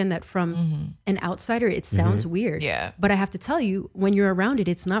understand that from an outsider, it sounds weird. Yeah. But I have to tell you, when you're around it,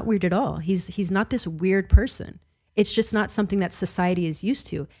 it's not weird at all. He's not this weird person. It's just not something that society is used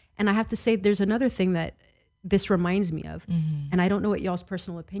to. And I have to say, there's another thing that this reminds me of, and I don't know what y'all's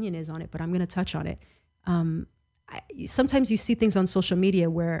personal opinion is on it, but I'm going to touch on it. Sometimes you see things on social media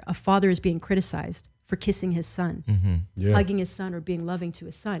where a father is being criticized for kissing his son, hugging his son, or being loving to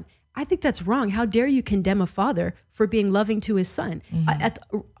his son. I think that's wrong. How dare you condemn a father for being loving to his son?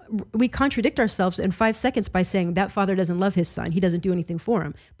 We contradict ourselves in 5 seconds by saying that father doesn't love his son. He doesn't do anything for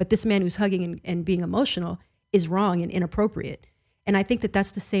him. But this man who's hugging and being emotional is wrong and inappropriate. And I think that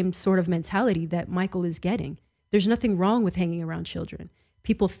that's the same sort of mentality that Michael is getting. There's nothing wrong with hanging around children.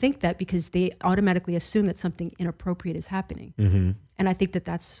 people think that because they automatically assume that something inappropriate is happening. And I think that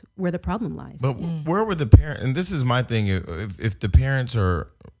that's where the problem lies. But where were the parents? And this is my thing. If the parents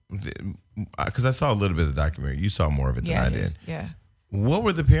are, because I saw a little bit of the documentary. You saw more of it than I did. Yeah. What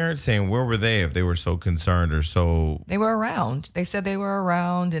were the parents saying? Where were they if they were so concerned or so? They were around. They said they were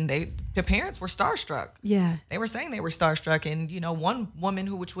around, and the parents were starstruck. Yeah. They were saying they were starstruck, and one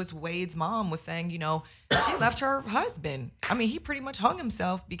woman which was Wade's mom, was saying, she left her husband. I mean, he pretty much hung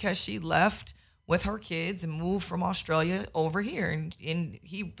himself because she left with her kids and moved from Australia over here, and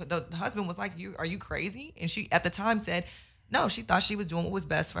the husband was like, "Are you crazy?" And she at the time said, no, she thought she was doing what was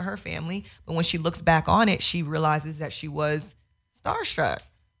best for her family, but when she looks back on it, she realizes that she was starstruck.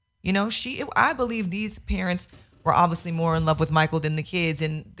 I believe these parents were obviously more in love with Michael than the kids,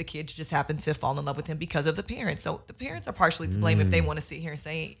 and the kids just happened to fall in love with him because of the parents. So the parents are partially to blame if they want to sit here and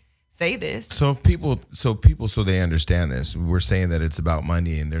say this. So they understand this. We're saying that it's about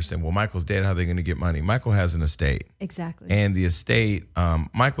money, and they're saying, well, Michael's dead. How are they going to get money? Michael has an estate. Exactly. And the estate,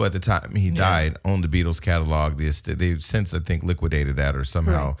 Michael at the time he died owned the Beatles catalog. The estate, they've since I think liquidated that or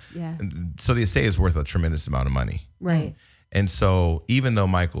somehow. Correct. Yeah. So the estate is worth a tremendous amount of money. Right. And so even though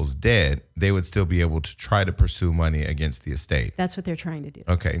Michael's dead, they would still be able to try to pursue money against the estate. That's what they're trying to do.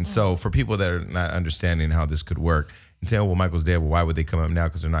 Okay. And so for people that are not understanding how this could work and saying, well, Michael's dead, well, why would they come up now?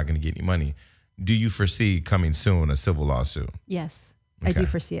 Because they're not going to get any money. Do you foresee coming soon a civil lawsuit? Yes, I do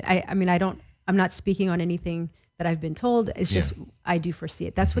foresee it. I'm not speaking on anything that I've been told. It's just, I do foresee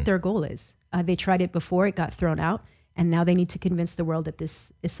it. That's what their goal is. They tried it before, it got thrown out, and now they need to convince the world that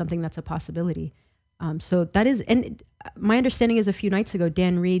this is something that's a possibility. So that is, and my understanding is a few nights ago,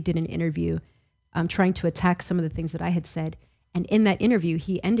 Dan Reed did an interview trying to attack some of the things that I had said. And in that interview,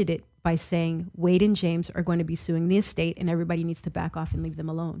 he ended it by saying, Wade and James are going to be suing the estate and everybody needs to back off and leave them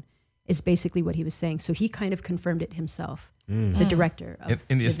alone, is basically what he was saying. So he kind of confirmed it himself, the director.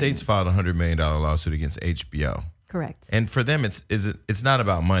 And the estate's filed a $100 million lawsuit against HBO. Correct. And for them, it's not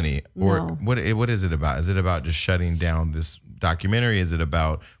about money. Or No. what is it about? Is it about just shutting down this documentary? Is it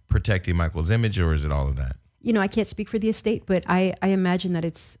about protecting Michael's image, or is it all of that? I can't speak for the estate, but I imagine that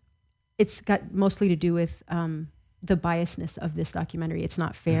it's got mostly to do with the biasness of this documentary. It's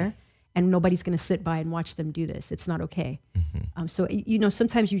not fair, and nobody's going to sit by and watch them do this. It's not okay. So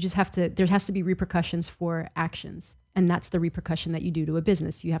sometimes you just have to. There has to be repercussions for actions, and that's the repercussion that you do to a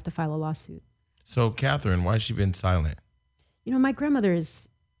business. You have to file a lawsuit. So, Catherine, why has she been silent? My grandmother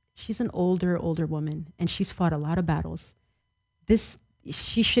she's an older woman, and she's fought a lot of battles.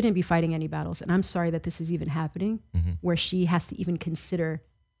 She shouldn't be fighting any battles, and I'm sorry that this is even happening, where she has to even consider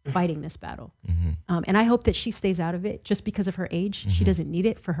fighting this battle. And I hope that she stays out of it just because of her age. She doesn't need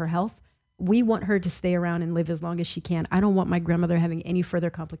it for her health. We want her to stay around and live as long as she can. I don't want my grandmother having any further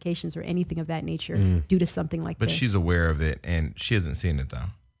complications or anything of that nature due to something like this. But she's aware of it, and she hasn't seen it, though.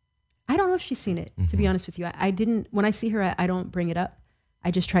 I don't know if she's seen it, to be honest with you. I didn't, when I see her, I don't bring it up. I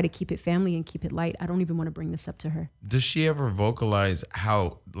just try to keep it family and keep it light. I don't even want to bring this up to her. Does she ever vocalize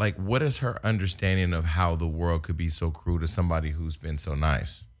what is her understanding of how the world could be so cruel to somebody who's been so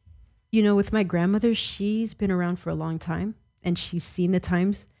nice? With my grandmother, she's been around for a long time and she's seen the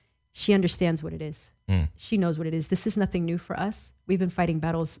times. She understands what it is. She knows what it is. This is nothing new for us. We've been fighting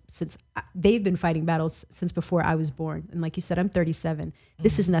battles they've been fighting battles since before I was born. And like you said, I'm 37.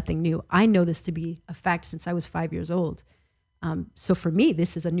 This is nothing new. I know this to be a fact since I was 5 years old. So for me,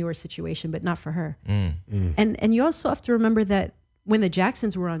 this is a newer situation, but not for her. And you also have to remember that when the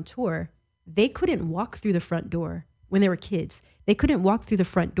Jacksons were on tour, they couldn't walk through the front door when they were kids. They couldn't walk through the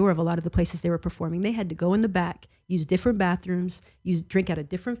front door of a lot of the places they were performing. They had to go in the back, use different bathrooms, drink out of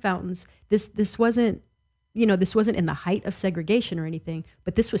different fountains. This wasn't, this wasn't in the height of segregation or anything,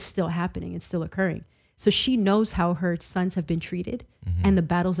 but this was still happening and still occurring. So she knows how her sons have been treated and the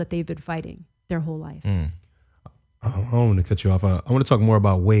battles that they've been fighting their whole life. I don't want to cut you off. I want to talk more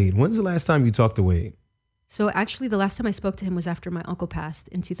about Wade. When's the last time you talked to Wade? So actually, the last time I spoke to him was after my uncle passed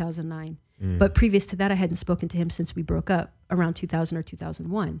in 2009. But previous to that, I hadn't spoken to him since we broke up around 2000 or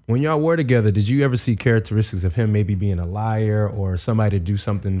 2001. When y'all were together, did you ever see characteristics of him maybe being a liar or somebody to do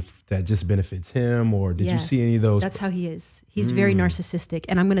something that just benefits him? Or did you see any of those? That's how he is. He's very narcissistic.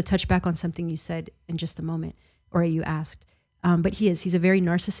 And I'm going to touch back on something you said in just a moment, or you asked. But he's a very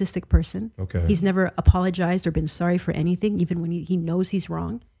narcissistic person. Okay. He's never apologized or been sorry for anything, even when he knows he's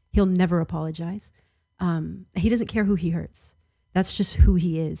wrong. He'll never apologize. He doesn't care who he hurts. That's just who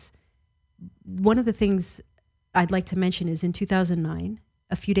he is. One of the things I'd like to mention is in 2009,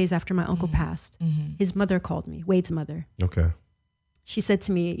 a few days after my uncle passed, his mother called me, Wade's mother. Okay. She said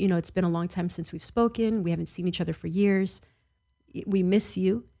to me, it's been a long time since we've spoken. We haven't seen each other for years. We miss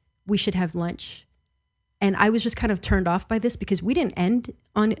you. We should have lunch. And I was just kind of turned off by this because we didn't end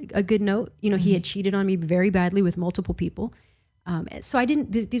on a good note. You know, he had cheated on me very badly with multiple people. So I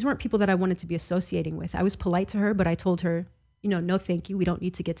didn't, these weren't people that I wanted to be associating with. I was polite to her, but I told her, you know, no, thank you. We don't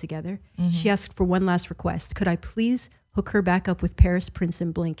need to get together. She asked for one last request. Could I please hook her back up with Paris, Prince,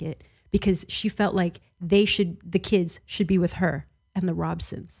 and Blanket? Because she felt like the kids should be with her and the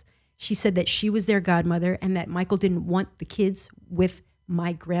Robsons. She said that she was their godmother and that Michael didn't want the kids with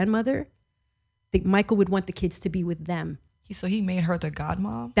my grandmother. That Michael would want the kids to be with them. So he made her the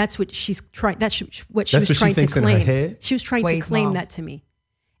godmom? That's what she's trying. That's what she That's was what she trying to thinks in her claim. head? She was trying Wade's to claim mom. that to me,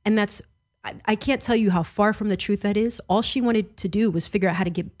 and that's. I can't tell you how far from the truth that is. All she wanted to do was figure out how to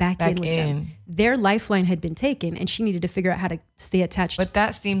get back in with them. Their lifeline had been taken, and she needed to figure out how to stay attached. But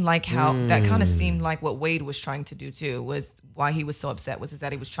that seemed like that kind of seemed like what Wade was trying to do too. Was why he was so upset was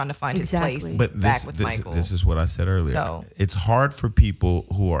that he was trying to find his place But back with Michael. This is what I said earlier. So- it's hard for people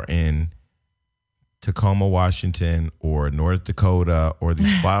who are in Tacoma, Washington, or North Dakota, or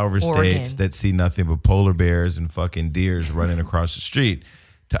these flyover Oregon. states that see nothing but polar bears and fucking deers running across the street,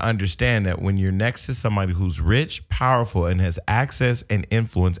 to understand that when you're next to somebody who's rich, powerful, and has access and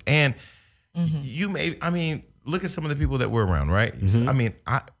influence, and you may, I mean, look at some of the people that we're around, right? I mean,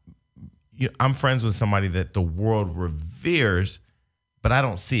 I'm friends with somebody that the world reveres, but I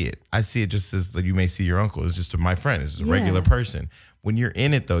don't see it. I see it just as you may see your uncle. It's just my friend. It's a regular person. When you're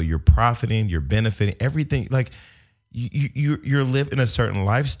in it, though, you're profiting, you're benefiting, everything. Like you're living a certain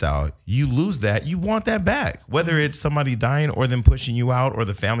lifestyle. You lose that, you want that back. Whether it's somebody dying or them pushing you out or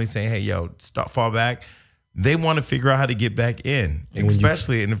the family saying, hey, yo, fall back. They want to figure out how to get back in,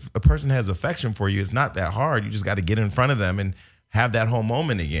 especially. And if a person has affection for you, it's not that hard. You just got to get in front of them and have that whole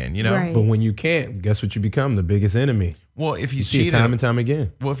moment again, you know? Right. But when you can't, guess what you become? The biggest enemy. Well, if You he's see it cheated time and time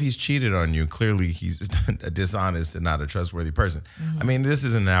again. Well, if he's cheated on you, clearly he's a dishonest and not a trustworthy person. I mean, this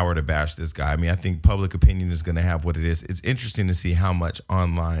isn't an hour to bash this guy. I mean, I think public opinion is going to have what it is. It's interesting to see how much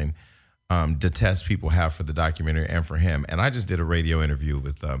online detest people have for the documentary and for him. And I just did a radio interview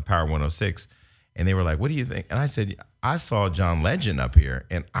with Power 106, and they were like, what do you think? And I said, I saw John Legend up here,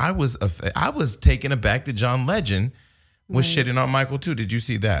 and I was taken aback that John Legend was shitting on Michael too. Did you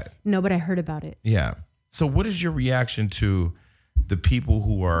see that? No, but I heard about it. Yeah. So what is your reaction to the people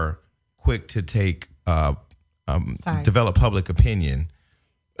who are quick to take develop public opinion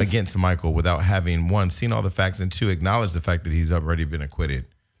against Michael without having, one, seen all the facts, and two, acknowledge the fact that he's already been acquitted?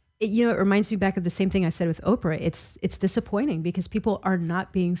 It reminds me back of the same thing I said with Oprah. It's disappointing because people are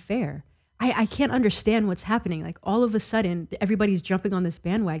not being fair. I can't understand what's happening. Like all of a sudden, everybody's jumping on this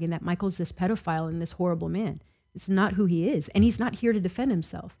bandwagon that Michael's this pedophile and this horrible man. It's not who he is. And he's not here to defend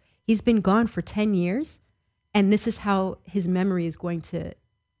himself. He's been gone for 10 years, and this is how his memory is going to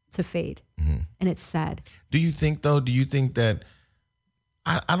fade. And it's sad. Do you think that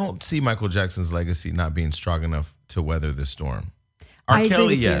I don't see Michael Jackson's legacy not being strong enough to weather this storm? I agree Kelly,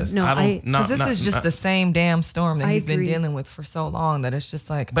 with you. yes. No, I don't. Because this is just the same damn storm that I he's been agree. dealing with for so long that it's just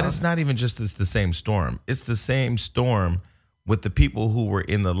like. But it's not even just the same storm. It's the same storm with the people who were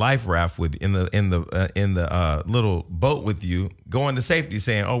in the life raft with in the little boat with you, going to safety,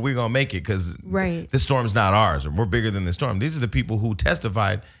 saying, "Oh, we're gonna make it because the storm's not ours, or we're bigger than the storm." These are the people who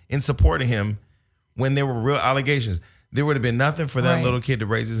testified in support of him when there were real allegations. There would have been nothing for that little kid to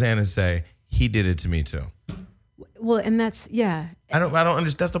raise his hand and say, "He did it to me too." Well, and that's I don't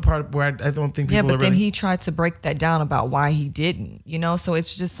understand. That's the part where I don't think people yeah, but are then really. he tried to break that down about why he didn't. So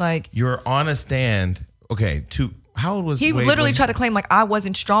it's just like You're on a stand. Okay, how old was he Wade literally when- tried to claim like I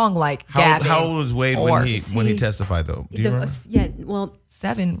wasn't strong like Gavin. How old was Wade or when he testified though? Do you remember? Well,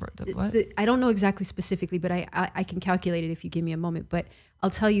 7. What? I don't know exactly specifically, but I can calculate it if you give me a moment. But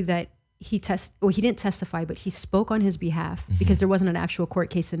I'll tell you that he didn't testify, but he spoke on his behalf because there wasn't an actual court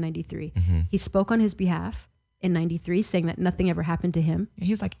case in 93. He spoke on his behalf in 93, saying that nothing ever happened to him.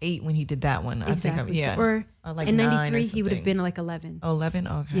 He was like 8 when he did that one. Exactly. I think. Or like in 9 or 93, he would have something. been like 11. Oh, 11?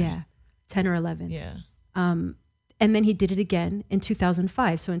 Okay. Yeah, 10 or 11. Yeah. And then he did it again in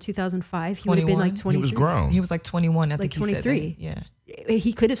 2005. So in 2005, he would have been 21? like 23. He was grown. He was like 21. I Like think he said 23. that. Yeah.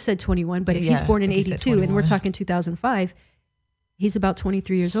 He could have said 21, but if he's Yeah, born in I think he said 82 and we're 21. talking 2005, he's about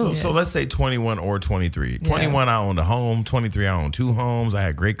 23 years old. So let's say 21 or 23. 21, I owned a home. 23, I owned 2 homes. I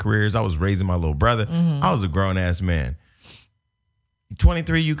had great careers. I was raising my little brother. I was a grown-ass man.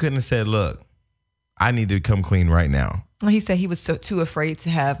 23, you couldn't have said, look, I need to come clean right now. Well, he said he was too afraid to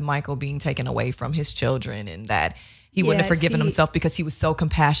have Michael being taken away from his children and that he wouldn't have forgiven himself because he was so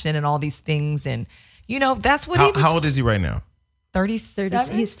compassionate and all these things. And, that's what he was. How old is he right now?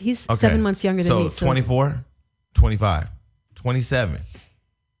 37? He's 7 months younger than me. So 24, 25, 27,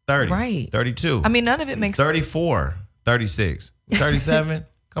 30, Right. 32. I mean, none of it makes 34, 36, 37.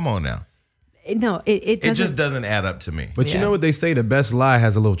 Come on now. No, it doesn't. It just doesn't add up to me. But you know what they say, the best lie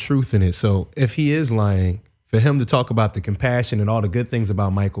has a little truth in it. So if he is lying, for him to talk about the compassion and all the good things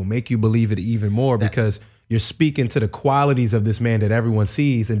about Michael, make you believe it even more because you're speaking to the qualities of this man that everyone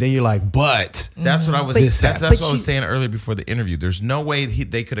sees, and then you're like, but that's what I was. That's what I was saying earlier before the interview. There's no way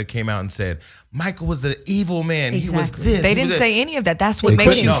they could have came out and said Michael was the evil man. Exactly. He was this. They didn't say any of that. That's what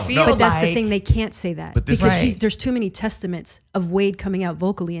makes you feel. But that's like, the thing. They can't say that But this because is- there's too many testaments of Wade coming out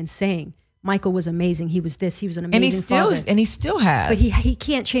vocally and saying Michael was amazing. He was this. He was an amazing father. And he still has. But he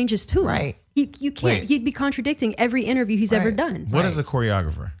can't change his tune. Right. You can't. Wait. He'd be contradicting every interview he's ever done. What is a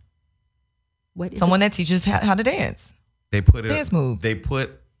choreographer? What is someone that teaches how to dance. They put Dance moves. They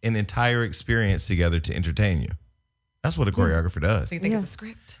put an entire experience together to entertain you. That's what a choreographer does. So you think it's a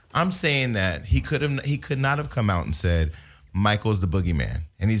script? I'm saying that he could not have come out and said Michael's the boogeyman,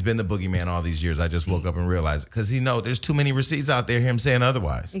 and he's been the boogeyman all these years. I just woke up and realized it because there's too many receipts out there him saying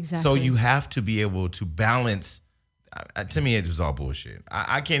otherwise. Exactly. So you have to be able to balance. To me, it was all bullshit.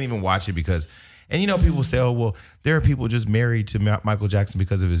 I can't even watch it because, and people say, oh well, there are people just married to Michael Jackson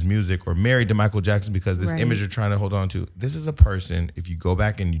because of his music, or married to Michael Jackson because this image they're trying to hold on to. This is a person. If you go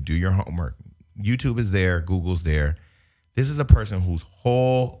back and you do your homework, YouTube is there, Google's there. This is a person whose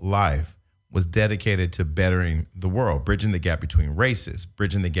whole life was dedicated to bettering the world, bridging the gap between races,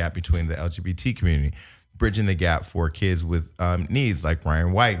 bridging the gap between the LGBT community, bridging the gap for kids with needs like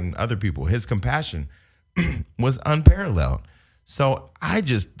Ryan White and other people. His compassion was unparalleled. So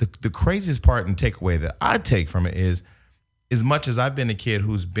the craziest part and takeaway that I take from it is, as much as I've been a kid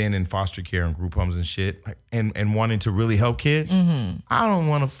who's been in foster care and group homes and shit and wanting to really help kids, I don't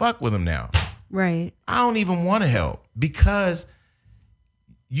want to fuck with them now. Right. I don't even want to help because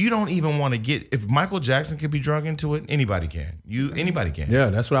you don't even want to get. If Michael Jackson could be drug into it, anybody can. Anybody can. Yeah,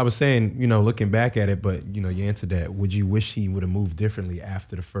 that's what I was saying, looking back at it, but you answered that. Would you wish he would have moved differently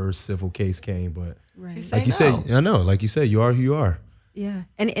after the first civil case came? But like you said, I know, like you said, you are who you are. Yeah.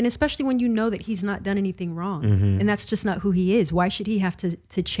 And especially when you know that he's not done anything wrong. And that's just not who he is. Why should he have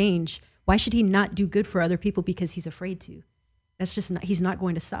to change? Why should he not do good for other people because he's afraid to? That's just not, he's not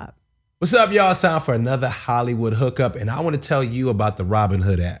going to stop. What's up, y'all? It's time for another Hollywood hookup, and I want to tell you about the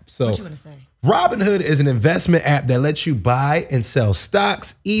Robinhood app. So, What you want to say? Robinhood is an investment app that lets you buy and sell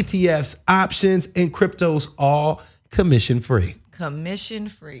stocks, ETFs, options, and cryptos, all commission-free.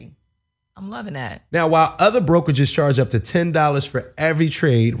 Commission-free. I'm loving that. Now, while other brokerages charge up to $10 for every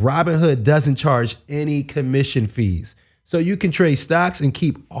trade, Robinhood doesn't charge any commission fees. So you can trade stocks and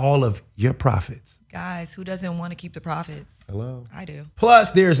keep all of your profits. Guys, who doesn't want to keep the profits? Hello. I do.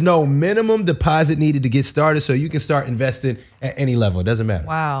 Plus, there's no minimum deposit needed to get started, so you can start investing at any level. It doesn't matter.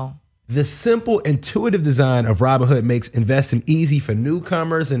 Wow. The simple, intuitive design of Robinhood makes investing easy for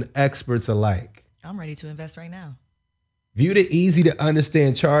newcomers and experts alike. I'm ready to invest right now. View the easy to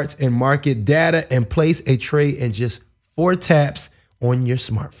understand charts and market data and place a trade in just 4 taps on your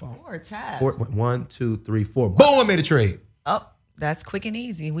smartphone. 4 tabs. 4, 1, 2, 3, 4. Boom, I made a trade. Oh, that's quick and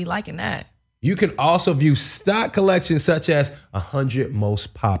easy. We liking that. You can also view stock collections such as 100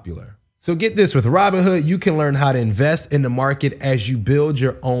 most popular. So get this, with Robinhood, you can learn how to invest in the market as you build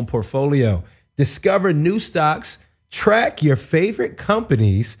your own portfolio. Discover new stocks, track your favorite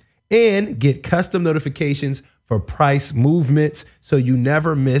companies, and get custom notifications for price movements so you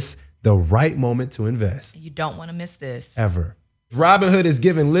never miss the right moment to invest. You don't want to miss this. Ever. Robinhood is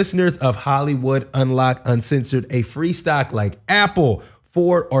giving listeners of Hollywood Unlocked Uncensored a free stock like Apple,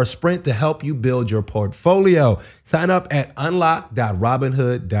 Ford, or Sprint to help you build your portfolio. Sign up at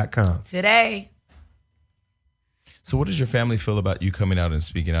unlock.robinhood.com. Today. So what does your family feel about you coming out and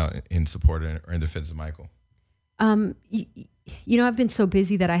speaking out in support or in defense of Michael? I've been so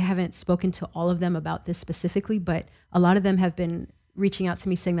busy that I haven't spoken to all of them about this specifically, but a lot of them have been reaching out to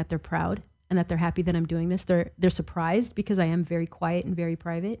me saying that they're proud and that they're happy that I'm doing this. They're surprised because I am very quiet and very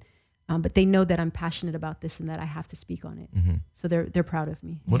private. But they know that I'm passionate about this and that I have to speak on it. So they're proud of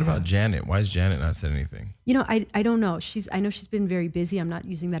me. What about Janet? Why has Janet not said anything? I don't know. I know she's been very busy. I'm not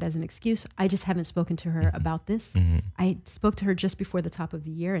using that as an excuse. I just haven't spoken to her about this. I spoke to her just before the top of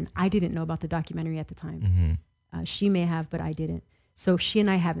the year, and I didn't know about the documentary at the time. She may have, but I didn't. So she and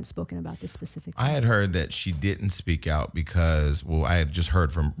I haven't spoken about this specifically. I had heard that she didn't speak out because, I had just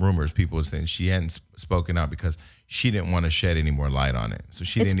heard from rumors, people were saying she hadn't spoken out because she didn't want to shed any more light on it. So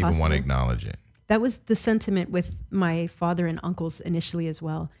she didn't even want to acknowledge it. That was the sentiment with my father and uncles initially as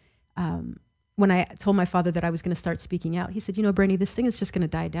well. When I told my father that I was going to start speaking out, he said, Brandi, this thing is just going to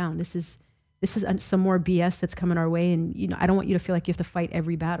die down. This is some more BS that's coming our way. And, I don't want you to feel like you have to fight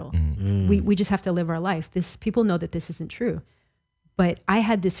every battle. We just have to live our life. People know that this isn't true. But I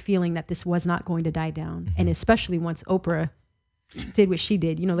had this feeling that this was not going to die down. And especially once Oprah did what she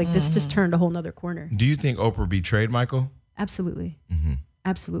did. You know, like this just turned a whole nother corner. Do you think Oprah betrayed Michael? Absolutely.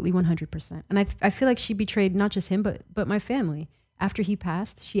 Absolutely, 100%. And I feel like she betrayed not just him, but my family. After he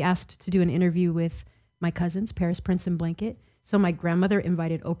passed, she asked to do an interview with my cousins, Paris, Prince, and Blanket. So my grandmother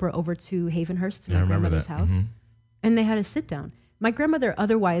invited Oprah over to Havenhurst, to my grandmother's house. And they had a sit down. My grandmother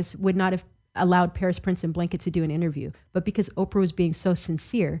otherwise would not have allowed Paris, Prince, and Blanket to do an interview. But because Oprah was being so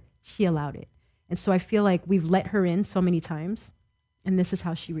sincere, she allowed it. And so I feel like we've let her in so many times. And this is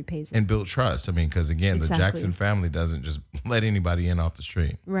how she repays it. And build trust. I mean, because again, Exactly. the Jackson family doesn't just let anybody in off the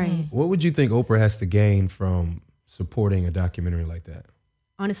street. Right. What would you think Oprah has to gain from supporting a documentary like that?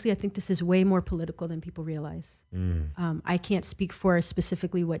 Honestly, I think this is way more political than people realize. I can't speak for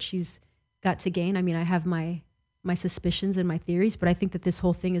specifically what she's got to gain. I mean, I have my suspicions and my theories, but I think that this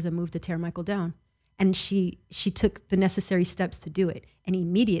whole thing is a move to tear Michael down. And she took the necessary steps to do it, and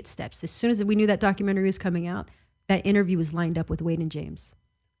immediate steps. As soon as we knew that documentary was coming out, that interview was lined up with Wade and James.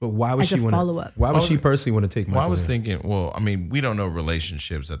 But why would As a she want follow-up. Why would she personally want to take Michael? Well, I was in? thinking, well, I mean, we don't know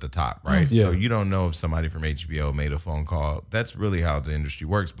relationships at the top, right? Yeah. So you don't know if somebody from HBO made a phone call. That's really how the industry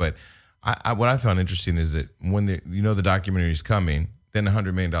works. But what I found interesting is that when the documentary is coming, then the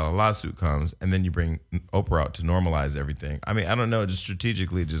 $100 million lawsuit comes, and then you bring Oprah out to normalize everything. I mean, I don't know, just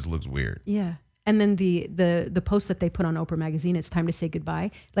strategically, it just looks weird. Yeah. And then the post that they put on Oprah magazine, it's time to say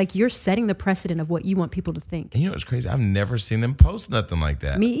goodbye. Like, you're setting the precedent of what you want people to think. And you know what's crazy? I've never seen them post nothing like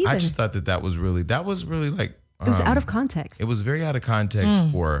that. Me either. I just thought that was really like It was out of context. it was very out of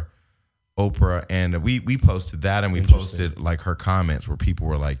context for Oprah, and we posted that, and we posted like her comments where people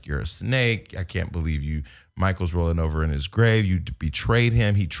were like, "You're a snake. I can't believe you. Michael's rolling over in his grave. You betrayed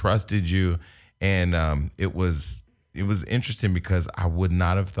him. He trusted you." And it was interesting because I would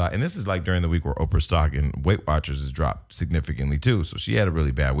not have thought, and this is like during the week where Oprah's stock and Weight Watchers has dropped significantly too. So she had a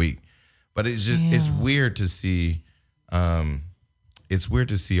really bad week. But it's just it's weird to see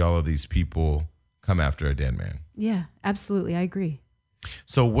all of these people come after a dead man. Yeah, absolutely. I agree.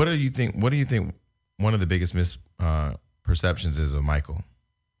 So what do you think one of the biggest misperceptions is of Michael?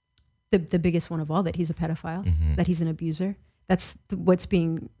 The biggest one of all, that he's a pedophile, that he's an abuser. That's what's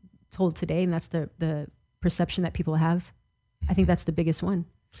being told today, and that's the perception that people have. I think that's the biggest one.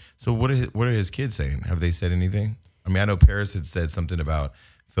 So what are his kids saying? Have they said anything? I mean, I know Paris had said something about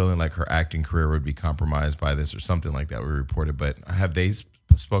feeling like her acting career would be compromised by this or something like that we reported, but have they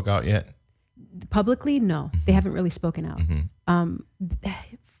spoke out yet? Publicly, no. They haven't really spoken out.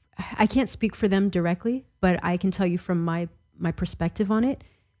 I can't speak for them directly, but I can tell you from my perspective on it,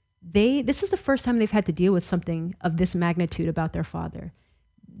 this is the first time they've had to deal with something of this magnitude about their father.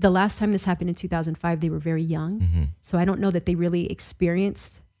 The last time this happened in 2005, they were very young. So I don't know that they really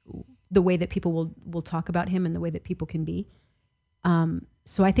experienced the way that people will talk about him and the way that people can be.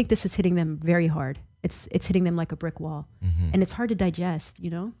 So I think this is hitting them very hard. It's hitting them like a brick wall. And it's hard to digest,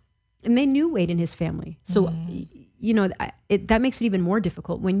 you know? And they knew Wade and his family. So, you know, that makes it even more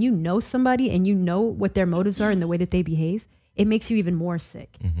difficult. When you know somebody and you know what their motives are and the way that they behave, it makes you even more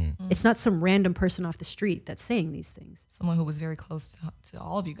sick. It's not some random person off the street that's saying these things. Someone who was very close to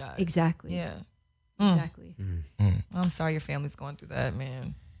all of you guys. Exactly. Yeah. Exactly. I'm sorry your family's going through that,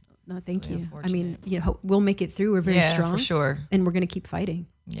 man. No, thank Really you. I mean, we'll make it through. We're very Yeah, strong. for sure. And we're going to keep fighting.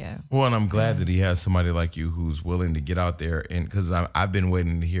 Yeah. Well, and I'm glad that he has somebody like you who's willing to get out there, and because I've been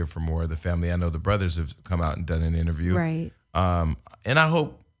waiting to hear from more of the family. I know the brothers have come out and done an interview. Right. And I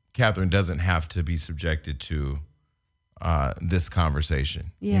hope Catherine doesn't have to be subjected to this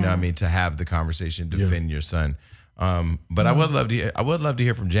conversation. Yeah. You know what I mean? To have the conversation, defend your son. But I would love to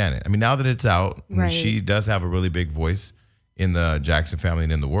hear from Janet. I mean, now that it's out, Right. she does have a really big voice in the Jackson family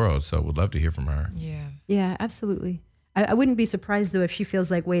and in the world. So would love to hear from her. Yeah. Yeah, absolutely. I wouldn't be surprised though if she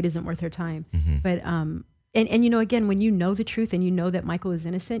feels like Wade isn't worth her time. But and you know, again, when you know the truth and you know that Michael is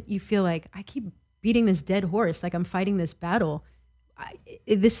innocent, you feel like I keep beating this dead horse, like I'm fighting this battle.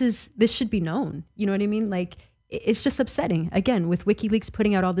 This should be known. You know what I mean? Like it's just upsetting. Again, with WikiLeaks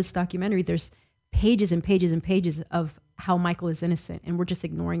putting out all this documentary, there's pages and pages and pages of how Michael is innocent, and we're just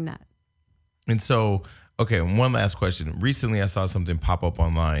ignoring that. And so, okay, one last question. Recently, I saw something pop up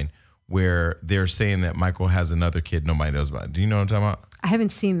online where they're saying that Michael has another kid nobody knows about. Do you know what I'm talking about? I haven't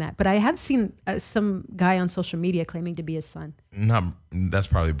seen that, but I have seen some guy on social media claiming to be his son. That's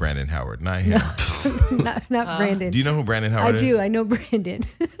probably Brandon Howard, not him. Not Brandon. Do you know who Brandon Howard is? I do. I know Brandon.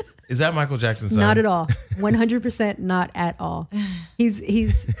 Is that Michael Jackson's son? Not at all. 100% not at all.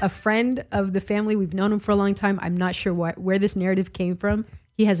 He's a friend of the family. We've known him for a long time. I'm not sure where this narrative came from.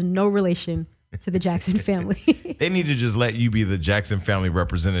 He has no relation to the Jackson family. They need to just let you be the Jackson family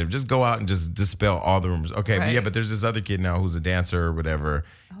representative. Just go out and just dispel all the rumors. Okay, Right. but there's this other kid now who's a dancer or whatever,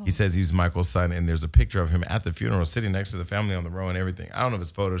 He says he's Michael's son, and there's a picture of him at the funeral sitting next to the family on the row and everything. I don't know if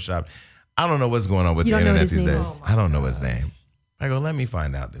it's Photoshopped. I don't know what's going on with the internet these days. I don't know his name. I go, let me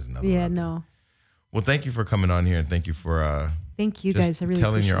find out. There's another one. No. Well, thank you for coming on here, and thank you for thank you just guys. I really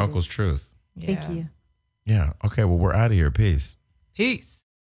telling your appreciate uncle's truth. Thank you. Yeah. Okay. Well, we're out of here. Peace. Peace.